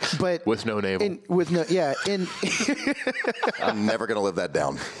 But with no navel. I'm never going to live that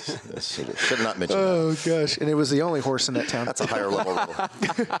down. Should not mention that. Oh, gosh. And it was the only horse in that town. That's a higher level rule.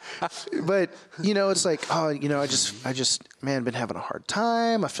 But, it's like, I just, man, been having a hard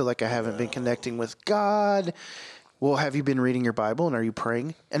time. I feel like I haven't been connecting with God. Well, have you been reading your Bible, and are you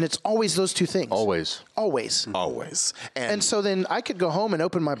praying? And it's always those two things. Always. And so then I could go home and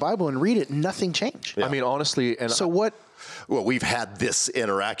open my Bible and read it, and nothing changed. Yeah. I mean, honestly, so what? Well, we've had this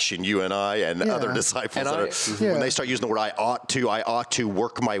interaction, you and I, and other disciples. When they start using the word I ought to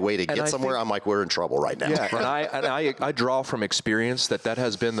work my way to get somewhere, I'm like, we're in trouble right now. Yeah, and I draw from experience that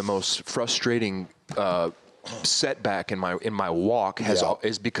has been the most frustrating setback in my walk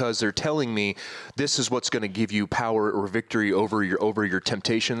is because they're telling me this is what's going to give you power or victory over your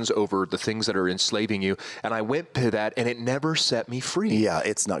temptations, over the things that are enslaving you, and I went to that and it never set me free. Yeah,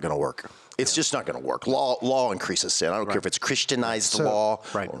 it's not going to work. It's just not going to work. Law increases sin. I don't care if it's Christianized law.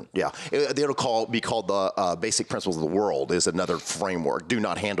 Right. It'll be called the basic principles of the world is another framework. Do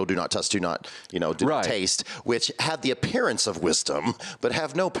not handle, do not touch, do not taste, which have the appearance of wisdom, but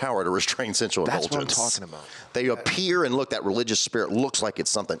have no power to restrain sensual indulgence. That's what I'm talking about. They appear and look, that religious spirit looks like it's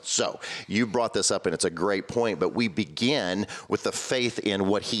something. So you brought this up, and it's a great point, but we begin with the faith in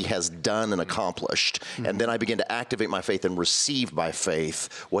what he has done and accomplished. Mm-hmm. And then I begin to activate my faith and receive by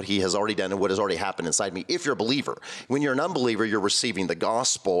faith what he has already done and what has already happened inside me. If you're a believer, when you're an unbeliever, you're receiving the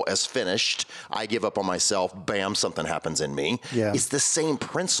gospel as finished. I give up on myself, bam, something happens in me. Yeah. It's the same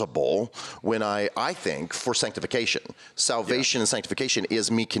principle when I think for sanctification. Salvation and sanctification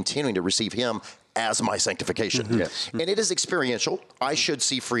is me continuing to receive him as my sanctification. Mm-hmm. Yes. And it is experiential. I should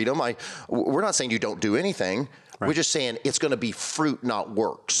see freedom. We're not saying you don't do anything. Right. We're just saying it's going to be fruit, not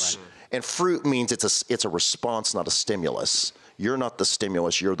works. Right. And fruit means it's a response, not a stimulus. You're not the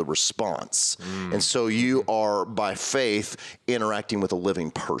stimulus, you're the response. And so you are, by faith, interacting with a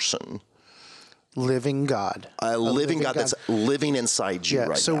living person. Living God. A living God that's living inside you right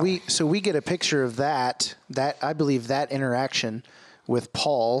now. So we get a picture of that I believe that interaction with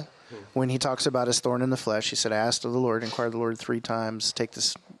Paul when he talks about his thorn in the flesh. He said, I asked of the Lord, inquired of the Lord 3 times, take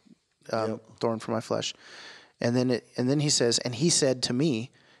this thorn from my flesh. And then he says, and he said to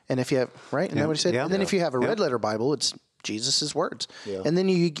me, and if you have, right? Isn't that what he said? Yeah. And then if you have a red letter Bible, it's Jesus' words. Yeah. And then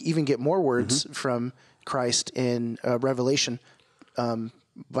you even get more words from Christ in Revelation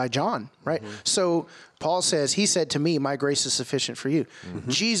by John, right? Mm-hmm. So Paul says, he said to me, my grace is sufficient for you.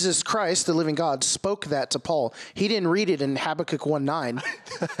 Mm-hmm. Jesus Christ, the living God, spoke that to Paul. He didn't read it in Habakkuk 1:9.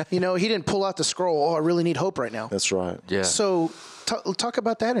 He didn't pull out the scroll, I really need hope right now. That's right. Yeah. So talk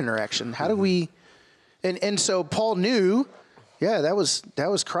about that interaction. How do we, and so Paul knew, that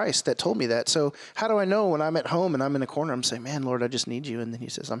was Christ that told me that. So how do I know when I'm at home and I'm in a corner, I'm saying, man, Lord, I just need you. And then he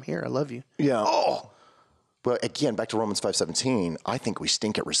says, I'm here. I love you. Yeah. Oh, but again, back to Romans 5:17, I think we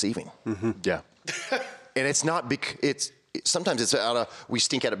stink at receiving. Mm-hmm. Yeah. And it's not, sometimes it's we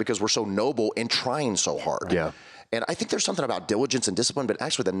stink at it because we're so noble and trying so hard. Yeah. And I think there's something about diligence and discipline, but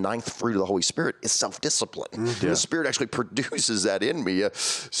actually the ninth fruit of the Holy Spirit is self-discipline. The Spirit actually produces that in me.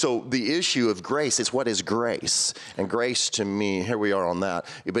 So the issue of grace is, what is grace? And grace to me, here we are on that,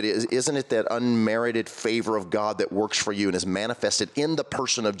 but isn't it that unmerited favor of God that works for you and is manifested in the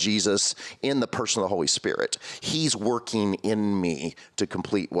person of Jesus, in the person of the Holy Spirit? He's working in me to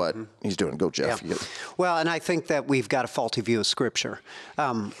complete what he's doing. Go, Jeff. Yeah. Well, and I think that we've got a faulty view of Scripture.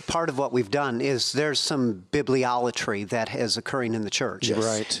 Part of what we've done is there's some bibliolatry that is occurring in the church. Yes.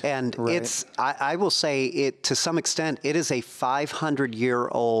 Right. And it's, I will say it, to some extent, it is a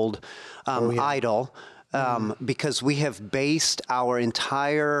 500-year-old idol, because we have based our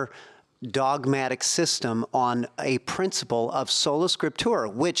entire dogmatic system on a principle of sola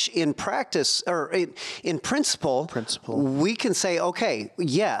scriptura, which in practice, or in principle, we can say, okay,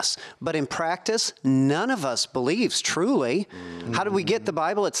 yes, but in practice, none of us believes truly. How do we get the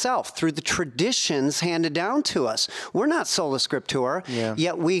Bible itself? Through the traditions handed down to us. We're not sola scriptura,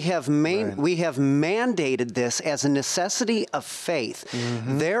 yet we have mandated this as a necessity of faith.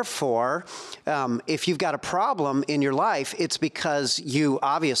 Therefore, if you've got a problem in your life, it's because you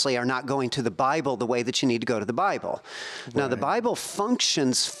obviously are not going to the Bible the way that you need to go to the Bible. Now, the Bible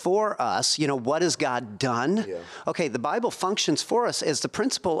functions for us. You know, what has God done? Okay, the Bible functions for us as the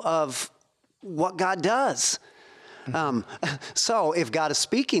principle of what God does. So if God is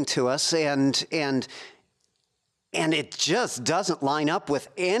speaking to us and it just doesn't line up with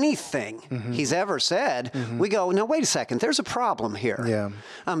anything he's ever said, we go, no, wait a second, there's a problem here.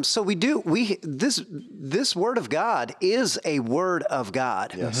 So this word of God is a word of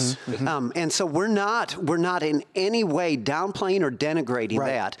God. Yes. And so we're not in any way downplaying or denigrating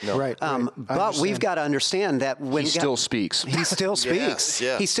that. But we've got to understand that when He still speaks. He still speaks.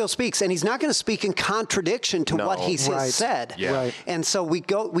 He still speaks, and he's not going to speak in contradiction to what he has said. And so we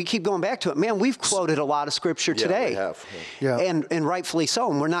keep going back to it. Man, we've quoted a lot of scripture today. We have. And rightfully so,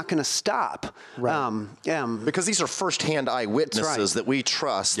 and we're not going to stop. Because these are first-hand eyewitnesses that we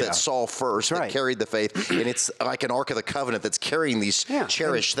trust, that saw first, that carried the faith, and it's like an Ark of the Covenant that's carrying these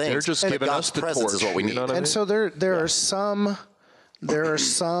cherished things. They're just giving God's us the presence torch, is what we need. you know what I mean? And so there are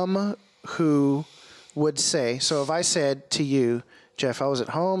some who would say, so if I said to you, Jeff, I was at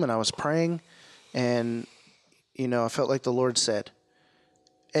home and I was praying, and I felt like the Lord said.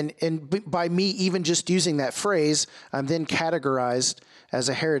 And by me even just using that phrase, I'm then categorized as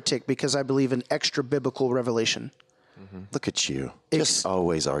a heretic because I believe in extra biblical revelation. Look at you. Just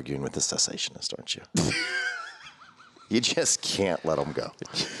always arguing with the cessationist, aren't you? You just can't let them go.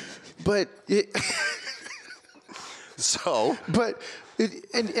 But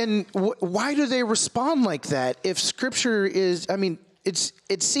why do they respond like that if Scripture is,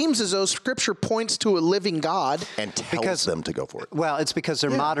 it seems as though Scripture points to a living God and tells them to go for it. Well, it's because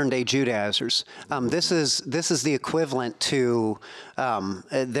they're modern day Judaizers. This is the equivalent to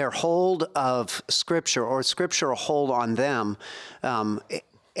their hold of Scripture, or Scripture hold on them,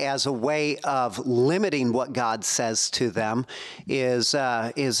 as a way of limiting what God says to them, is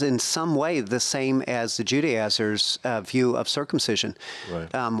in some way the same as the Judaizers' view of circumcision,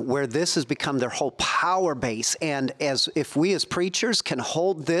 where this has become their whole power base. And if we as preachers can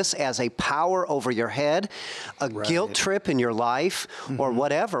hold this as a power over your head, a guilt trip in your life, or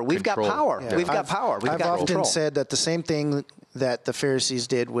whatever, we've got power. We've got power. We've got often control. said that the same thing that the Pharisees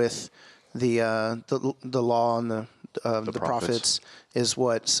did with the law and the prophets is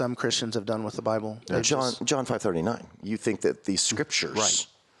what some Christians have done with the Bible. John 5:39. You think that these scriptures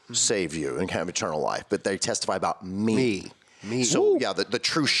save you and have eternal life, but they testify about me. So the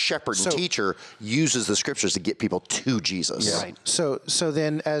true shepherd and teacher uses the scriptures to get people to Jesus. So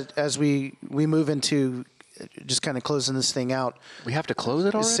then as we move into just kind of closing this thing out, We have to close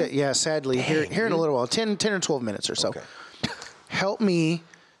it already? Sadly, here in a little while, 10 or 12 minutes or so. Okay. Help me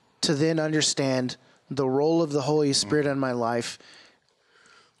to then understand the role of the Holy Spirit in my life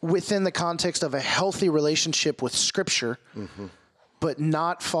within the context of a healthy relationship with Scripture, but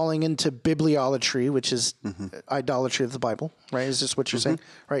not falling into bibliolatry, which is idolatry of the Bible, right? Is this what you're saying?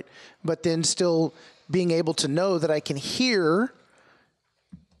 Right. But then still being able to know that I can hear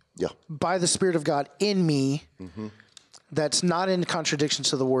by the Spirit of God in me, that's not in contradiction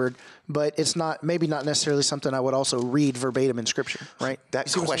to the Word, but it's maybe not necessarily something I would also read verbatim in Scripture, right?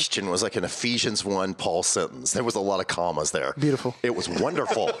 That question was like an Ephesians 1 Paul sentence. There was a lot of commas there. Beautiful. It was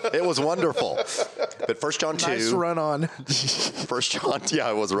wonderful. It was wonderful. But 1 John 2. Nice run on. 1 John,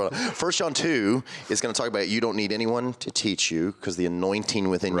 it was a run on. 1 John 2 is going to talk about you don't need anyone to teach you because the anointing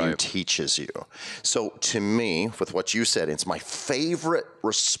within you teaches you. So to me, with what you said, it's my favorite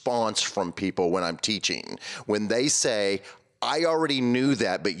response from people when I'm teaching. When they say, I already knew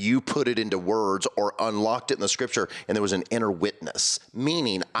that, but you put it into words or unlocked it in the scripture, and there was an inner witness,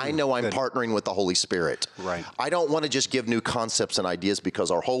 meaning I know I'm partnering with the Holy Spirit. Right. I don't want to just give new concepts and ideas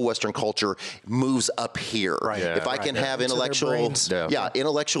because our whole Western culture moves up here. Right. Yeah. If I can have Into their intellectual, brains.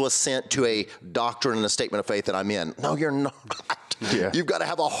 intellectual assent to a doctrine and a statement of faith that I'm in. No, you're not. Yeah. You've got to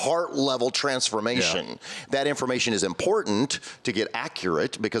have a heart level transformation. Yeah. That information is important to get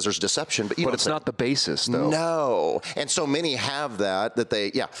accurate because there's deception, but But it's not the basis, though. No. And so many have that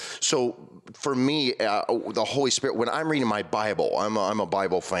they, So for me, the Holy Spirit, when I'm reading my Bible, I'm a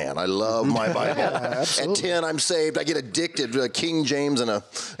Bible fan. I love my Bible. At 10, I'm saved. I get addicted to King James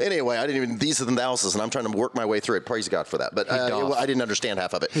anyway, I didn't even, these and thouses, and I'm trying to work my way through it. Praise God for that. But I didn't understand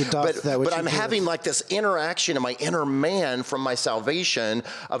half of it. But I'm having like this interaction in my inner man from my salvation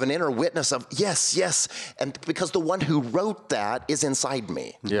of an inner witness of yes. And because the one who wrote that is inside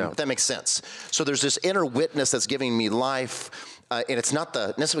me. Yeah. If that makes sense. So there's this inner witness that's giving me life. And it's not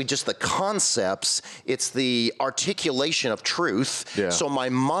necessarily just the concepts, it's the articulation of truth. Yeah. So my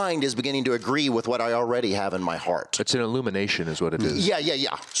mind is beginning to agree with what I already have in my heart. It's an illumination is what it is.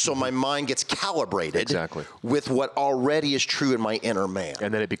 Yeah. So my mind gets calibrated Exactly. with what already is true in my inner man.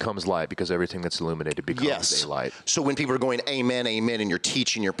 And then it becomes light because everything that's illuminated becomes a light. So when people are going, amen, and you're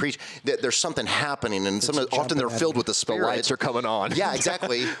teaching, you're preaching, there's something happening, and often they're filled with the Spirit. The lights are coming on. Yeah,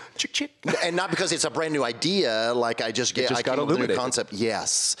 exactly. And not because it's a brand new idea, like I just got illuminated. New concept.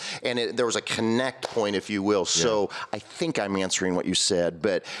 Yes. And there was a connect point, if you will. So I think I'm answering what you said,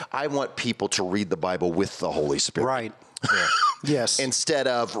 but I want people to read the Bible with the Holy Spirit. Right. Yeah. Yes. Instead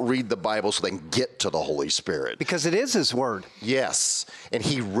of read the Bible so they can get to the Holy Spirit. Because it is his word. Yes. And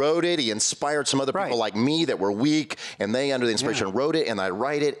he wrote it. He inspired some other people Right. like me that were weak, and they, under the inspiration, wrote it, and I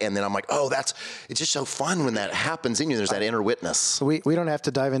write it, and then I'm like, it's just so fun when that happens in you. There's that inner witness. We don't have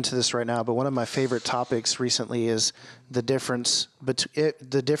to dive into this right now, but one of my favorite topics recently is the difference,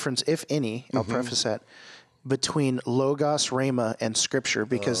 if any, I'll preface that, between Logos, Rhema, and Scripture,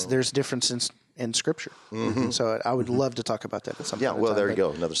 because there's difference in Scripture. So I would love to talk about that at some point. Yeah, well, there you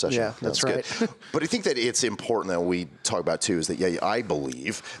go. Another session. Yeah, that's right. Good. But I think that it's important that we talk about, too, is that, I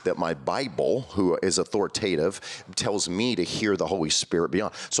believe that my Bible, who is authoritative, tells me to hear the Holy Spirit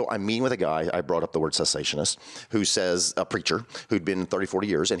beyond. So I'm meeting with a guy, I brought up the word cessationist, who says, a preacher who'd been 30, 40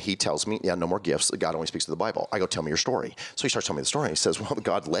 years, and he tells me, no more gifts. God only speaks to the Bible. I go, tell me your story. So he starts telling me the story. He says, well,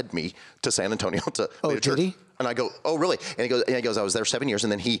 God led me to San Antonio to lead a church. Did he? And I go, oh, really? And he goes, I was there 7 years,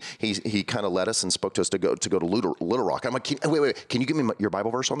 and then he kind of led us and spoke to us to go to Little Rock. I'm like, wait, can you give me your Bible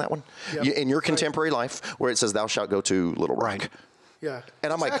verse on that one? Yep. In your contemporary life, where it says, thou shalt go to Little Rock. Right. Yeah.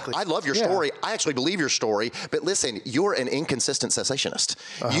 And I'm like, I love your story. I actually believe your story. But listen, you're an inconsistent cessationist.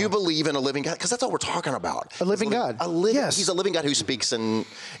 You believe in a living God, because that's all we're talking about. A living God. Yes. He's a living God who speaks, and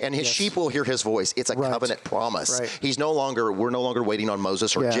his sheep will hear his voice. It's a covenant promise. Right. We're no longer waiting on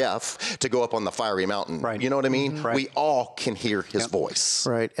Moses or Jeff to go up on the fiery mountain. Right. You know what I mean? Right. We all can hear his voice.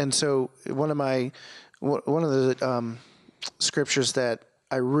 Right. And so one of the scriptures that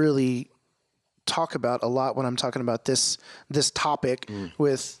I really talk about a lot when I'm talking about this topic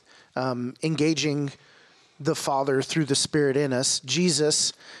with engaging the Father through the Spirit in us.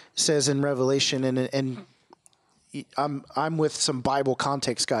 Jesus says in Revelation, and I'm with some Bible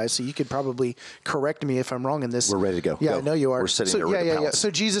context, guys, so you could probably correct me if I'm wrong in this. We're ready to go. Yeah, Go. I know you are. We're sitting here at the palace. So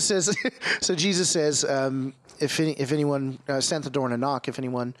Jesus says, if anyone stand at the door and knock, if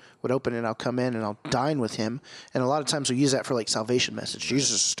anyone would open it, I'll come in and I'll dine with him. And a lot of times we use that for like salvation message. Jesus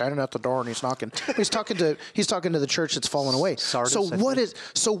is standing at the door and he's knocking. He's talking to the church that's fallen away. Sardis,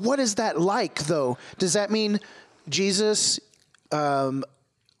 so what is that like though? Does that mean Jesus?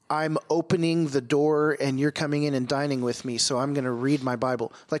 I'm opening the door and you're coming in and dining with me, so I'm going to read my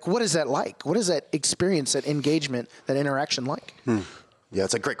Bible. Like, what is that like? What is that experience, that engagement, that interaction like? Yeah,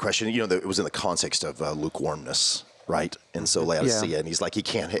 it's a great question. It was in the context of lukewarmness, right? And so Laodicea, and he's like, he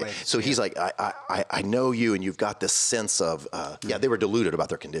can't hit. So he's like, I know you, and you've got this sense of, they were deluded about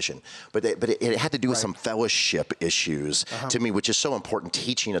their condition, but it had to do with some fellowship issues to me, which is so important,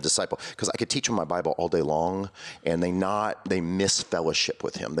 teaching a disciple, because I could teach them my Bible all day long, and they miss fellowship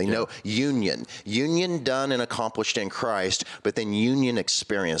with him. They know union done and accomplished in Christ, but then union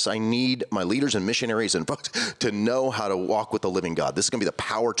experience. I need my leaders and missionaries and folks to know how to walk with the living God. This is going to be the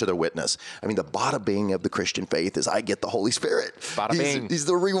power to their witness. I mean, the bada bing of the Christian faith is I get the Holy Spirit. Bada bing. He's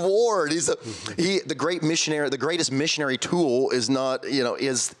the reward. The great missionary. The greatest missionary tool is not,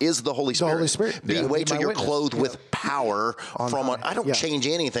 is the Holy Spirit. The Holy Spirit. Wait Be till my you're witness. clothed with power from. I don't Yeah. change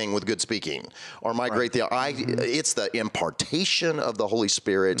anything with good speaking or my great theology. It's the impartation of the Holy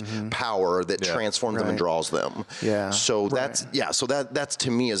Spirit power that transforms them and draws them. Yeah. So that's that's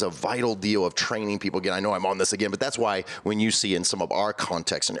to me is a vital deal of training people. Again, I know I'm on this again, but that's why when you see in some of our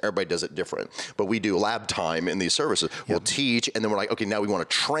contexts, and everybody does it different, but we do lab time in these services. We'll teach, and then we're like, okay, now we want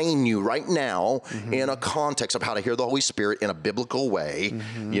to train you right now in a context of how to hear the Holy Spirit in a biblical way.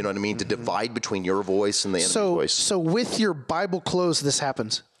 You know what I mean? To divide between your voice and the enemy's voice. So with your Bible closed, this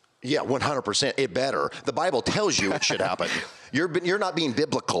happens. Yeah, 100%. It better. The Bible tells you it should happen. You're not being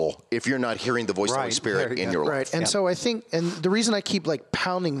biblical if you're not hearing the voice of the Holy Spirit in your life. Right. And so I think, and the reason I keep like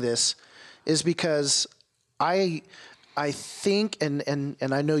pounding this is because I think, and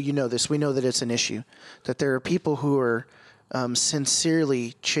I know you know this, we know that it's an issue, that there are people who are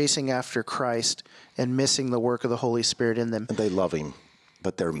sincerely chasing after Christ and missing the work of the Holy Spirit in them. And they love him,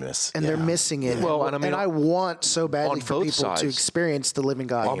 but they're They're missing it. Well, and, and I mean, I want so badly on for both people to sides. experience the living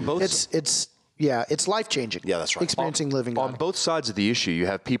God. On both It's life-changing. Yeah, that's right. Experiencing living God. On both sides of the issue, you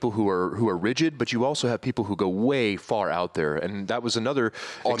have people who are rigid, but you also have people who go way far out there, and that was another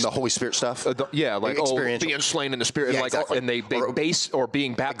On the Holy Spirit stuff? like Experiential. being slain in the Spirit, Yeah, like exactly. and they Or base or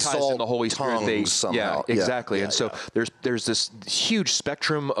being baptized in the Holy Spirit. tongues somehow. Yeah, Yeah, exactly. yeah, and so there's this huge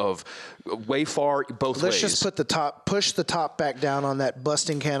spectrum of way far both Let's ways. just push the top back down on that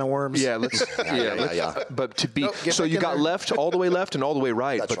busting can of worms. Yeah, let's. But to be Get so back you in got there. left all the way left and all the way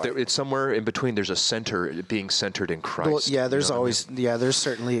right, That's but right. it's somewhere in between. There's a center, being centered in Christ. Well, yeah, there's You know what I mean? always, there's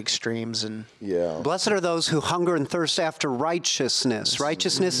certainly extremes, and Blessed are those who hunger and thirst after righteousness.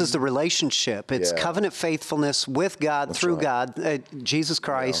 Righteousness is the relationship. It's covenant faithfulness with God, through God, Jesus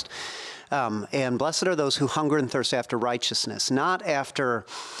Christ. And blessed are those who hunger and thirst after righteousness, not after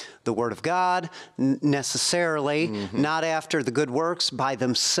the Word of God necessarily, not after the good works by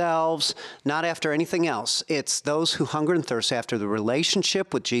themselves, not after anything else. It's those who hunger and thirst after the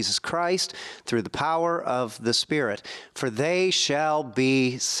relationship with Jesus Christ through the power of the Spirit, for they shall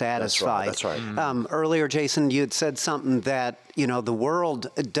be satisfied. That's right. Earlier, Jason, you had said something that, the world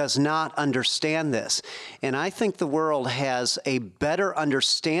does not understand this. And I think the world has a better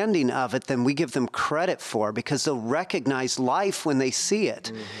understanding of it than we give them credit for, because they'll recognize life when they see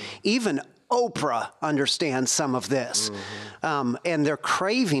it. Even Oprah understands some of this. And they're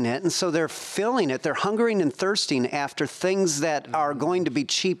craving it, and so they're filling it. They're hungering and thirsting after things that are going to be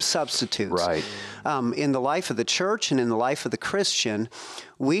cheap substitutes. Right. In the life of the church and in the life of the Christian,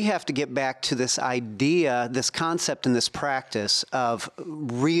 we have to get back to this idea, this concept, and this practice of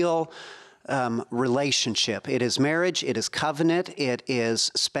real relationship. It is marriage, it is covenant, it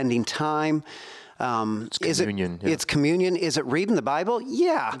is spending time. It's communion. It's communion. Is it reading the Bible?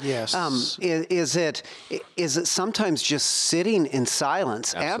 Yeah. Yes. Is it sometimes just sitting in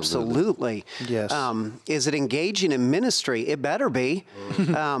silence? Absolutely. Yes. Is it engaging in ministry? It better be.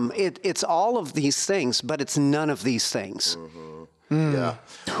 It's all of these things, but it's none of these things. Yeah.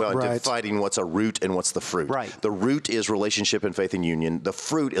 Well, Right. dividing what's a root and what's the fruit. Right. The root is relationship and faith and union. The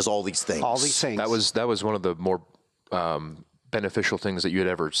fruit is all these things. All these things. That was one of the more beneficial things that you had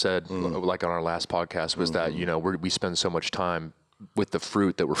ever said, like on our last podcast, was that we spend so much time with the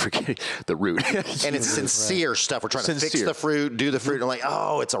fruit that we're forgetting the root. And it's sincere stuff. We're trying to fix Sincere. the fruit, do the fruit, and like,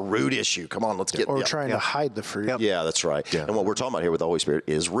 oh, it's a root issue. Come on, let's get. or yeah. trying to hide the fruit. Yeah, that's right. And what we're talking about here with the Holy Spirit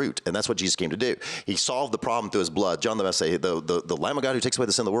is root, and that's what Jesus came to do. He solved the problem through his blood. John the Baptist say, the Lamb of God who takes away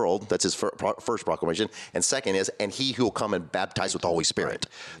the sin of the world. That's his first proclamation. And second is, and he who will come and baptize with the Holy Spirit.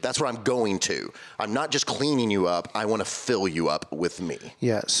 That's where I'm going to. I'm not just cleaning you up. I want to fill you up with me.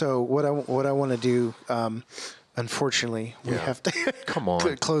 Yeah. So what I want to do, unfortunately, we have to Come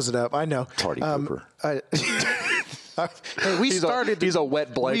on. close it up. I know. Party pooper. Hey, we started. He's a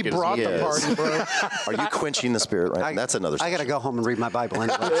wet blanket. We brought the Yes. party, bro. Are you quenching the Spirit right? That's another. I got to go home and read my Bible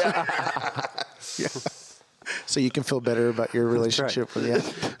anyway. So you can feel better about your relationship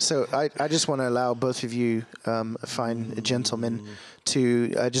with So I just want to allow both of you fine gentlemen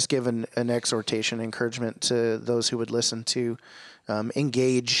to just give an exhortation, encouragement to those who would listen to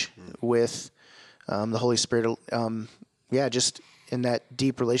engage with the Holy Spirit. Just in that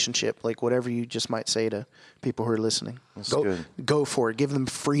deep relationship, like whatever you just might say to people who are listening. Go for it. Give them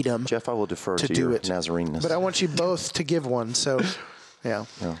freedom. Jeff, I will defer to do your it. Nazareneness. But I want you both to give one. So, yeah.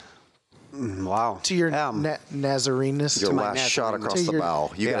 Wow. To your Nazareneness. Your to my last shot Nazarene. across To the your-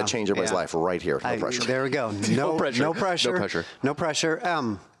 bow. You got Yeah. to change everybody's Yeah. life right here. No pressure. There we go. No pressure. No pressure. No pressure. No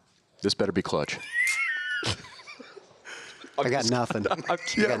pressure. This better be clutch. I got nothing. I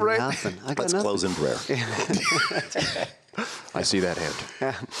got right. nothing. I got Let's nothing. close in prayer. I see that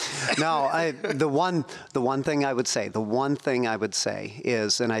hand. No, the one thing I would say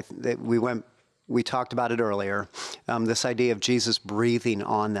is, and we talked about it earlier, this idea of Jesus breathing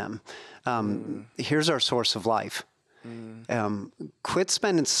on them. Here's our source of life. Quit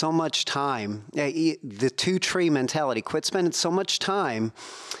spending so much time, the two-tree mentality, quit spending so much time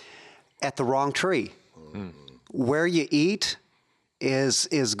at the wrong tree. Where you eat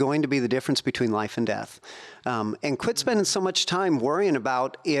is going to be the difference between life and death. And quit spending so much time worrying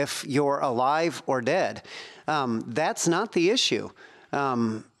about if you're alive or dead. That's not the issue.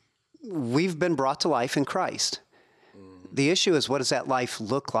 We've been brought to life in Christ. The issue is, what does that life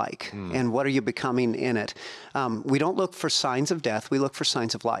look like? And what are you becoming in it? We don't look for signs of death. We look for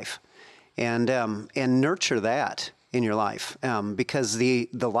signs of life. And nurture that in your life. Because the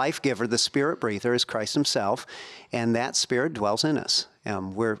life giver, the spirit breather, is Christ himself. And that spirit dwells in us.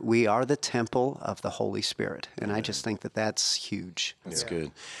 We are the temple of the Holy Spirit. And I just think that that's huge. That's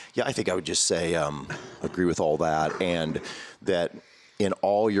good. Yeah, I think I would just say, agree with all that. And that in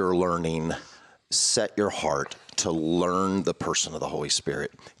all your learning, set your heart to learn the person of the Holy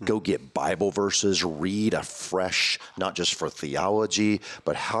Spirit. Go get Bible verses, read afresh, not just for theology,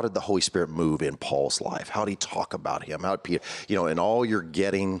 but how did the Holy Spirit move in Paul's life? How did he talk about him? How did Peter, in all you're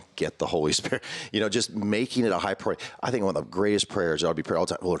getting, get the Holy Spirit. Just making it a high priority. I think one of the greatest prayers, I'll be praying all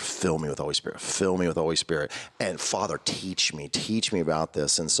the time, Lord, fill me with the Holy Spirit, fill me with the Holy Spirit. And Father, teach me about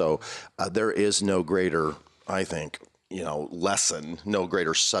this. And so there is no greater, I think, lesson, no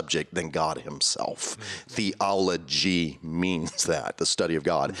greater subject than God himself. Theology means that, the study of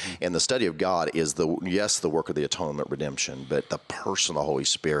God. And the study of God is the work of the atonement, redemption, but the person of the Holy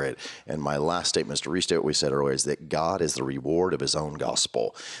Spirit. And my last statement is to restate what we said earlier, is that God is the reward of his own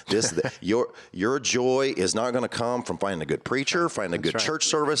gospel. Your joy is not going to come from finding a good preacher, finding a good church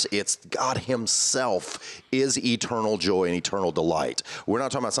service. It's God himself is eternal joy and eternal delight. We're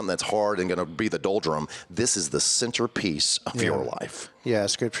not talking about something that's hard and going to be the doldrum. This is the centerpiece of your life. Yeah,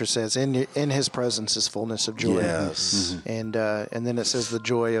 Scripture says, in his presence is fullness of joy. Yes. And then it says the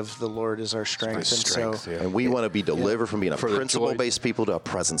joy of the Lord is our strength. And we want to be delivered from being a principle-based people to a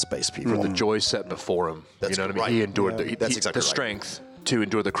presence-based people. For the joy set before him. That's what I mean? right. He endured That's exactly the right. strength to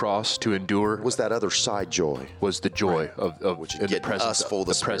endure the cross, to endure. Was that other side joy? Was the joy of Which in the get presence, us full of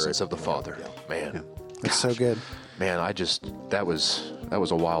the presence Spirit. of the Father. Man. It's so good. Man, that was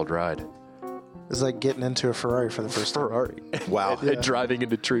a wild ride. It's like getting into a Ferrari for the first time. Wow. And driving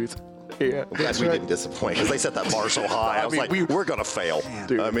into truth. Yeah. I'm glad we didn't disappoint, because they set that bar so high. I was like, we're going to fail.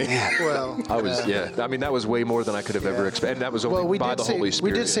 Dude. I mean, Well, that was way more than I could have ever expected. And that was only by the Holy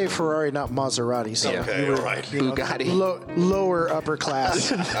Spirit. We did say Ferrari, not Maserati. So Okay, you were, right. Bugatti. Lower upper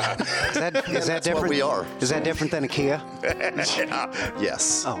class. Is that different? what we are. Is that different than a Kia?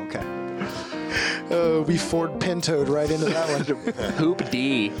 yes. Oh, okay. We Ford Pintoed right into that one. Hoop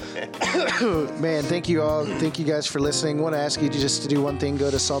D. Man, thank you all. Thank you guys for listening. I want to ask you just to do one thing. Go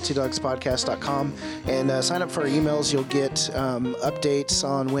to saltydogspodcast.com and sign up for our emails. You'll get updates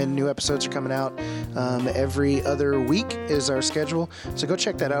on when new episodes are coming out. Every other week is our schedule. So go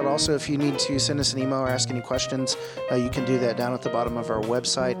check that out. Also, if you need to send us an email or ask any questions, you can do that down at the bottom of our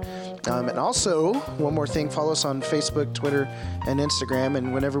website. And also, one more thing, follow us on Facebook, Twitter, and Instagram.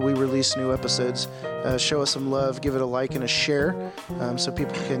 And whenever we release new episodes, show us some love, give it a like and a share, so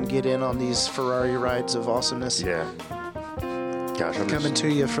people can get in on these Ferrari rides of awesomeness. Yeah. Gosh, I'm Coming to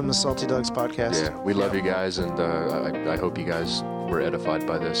you from the Salty Dogs podcast. Yeah, we love you guys, and I hope you guys were edified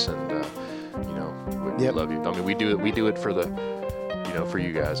by this, and we love you. I mean, we do it for for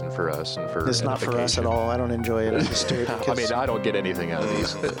you guys and for us and for. It's not for us at all. I don't enjoy it. I just do it. I mean, I don't get anything out of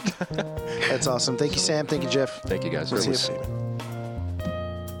these. That's awesome. Thank you, Sam. Thank you, Jeff. Thank you guys. We'll see you.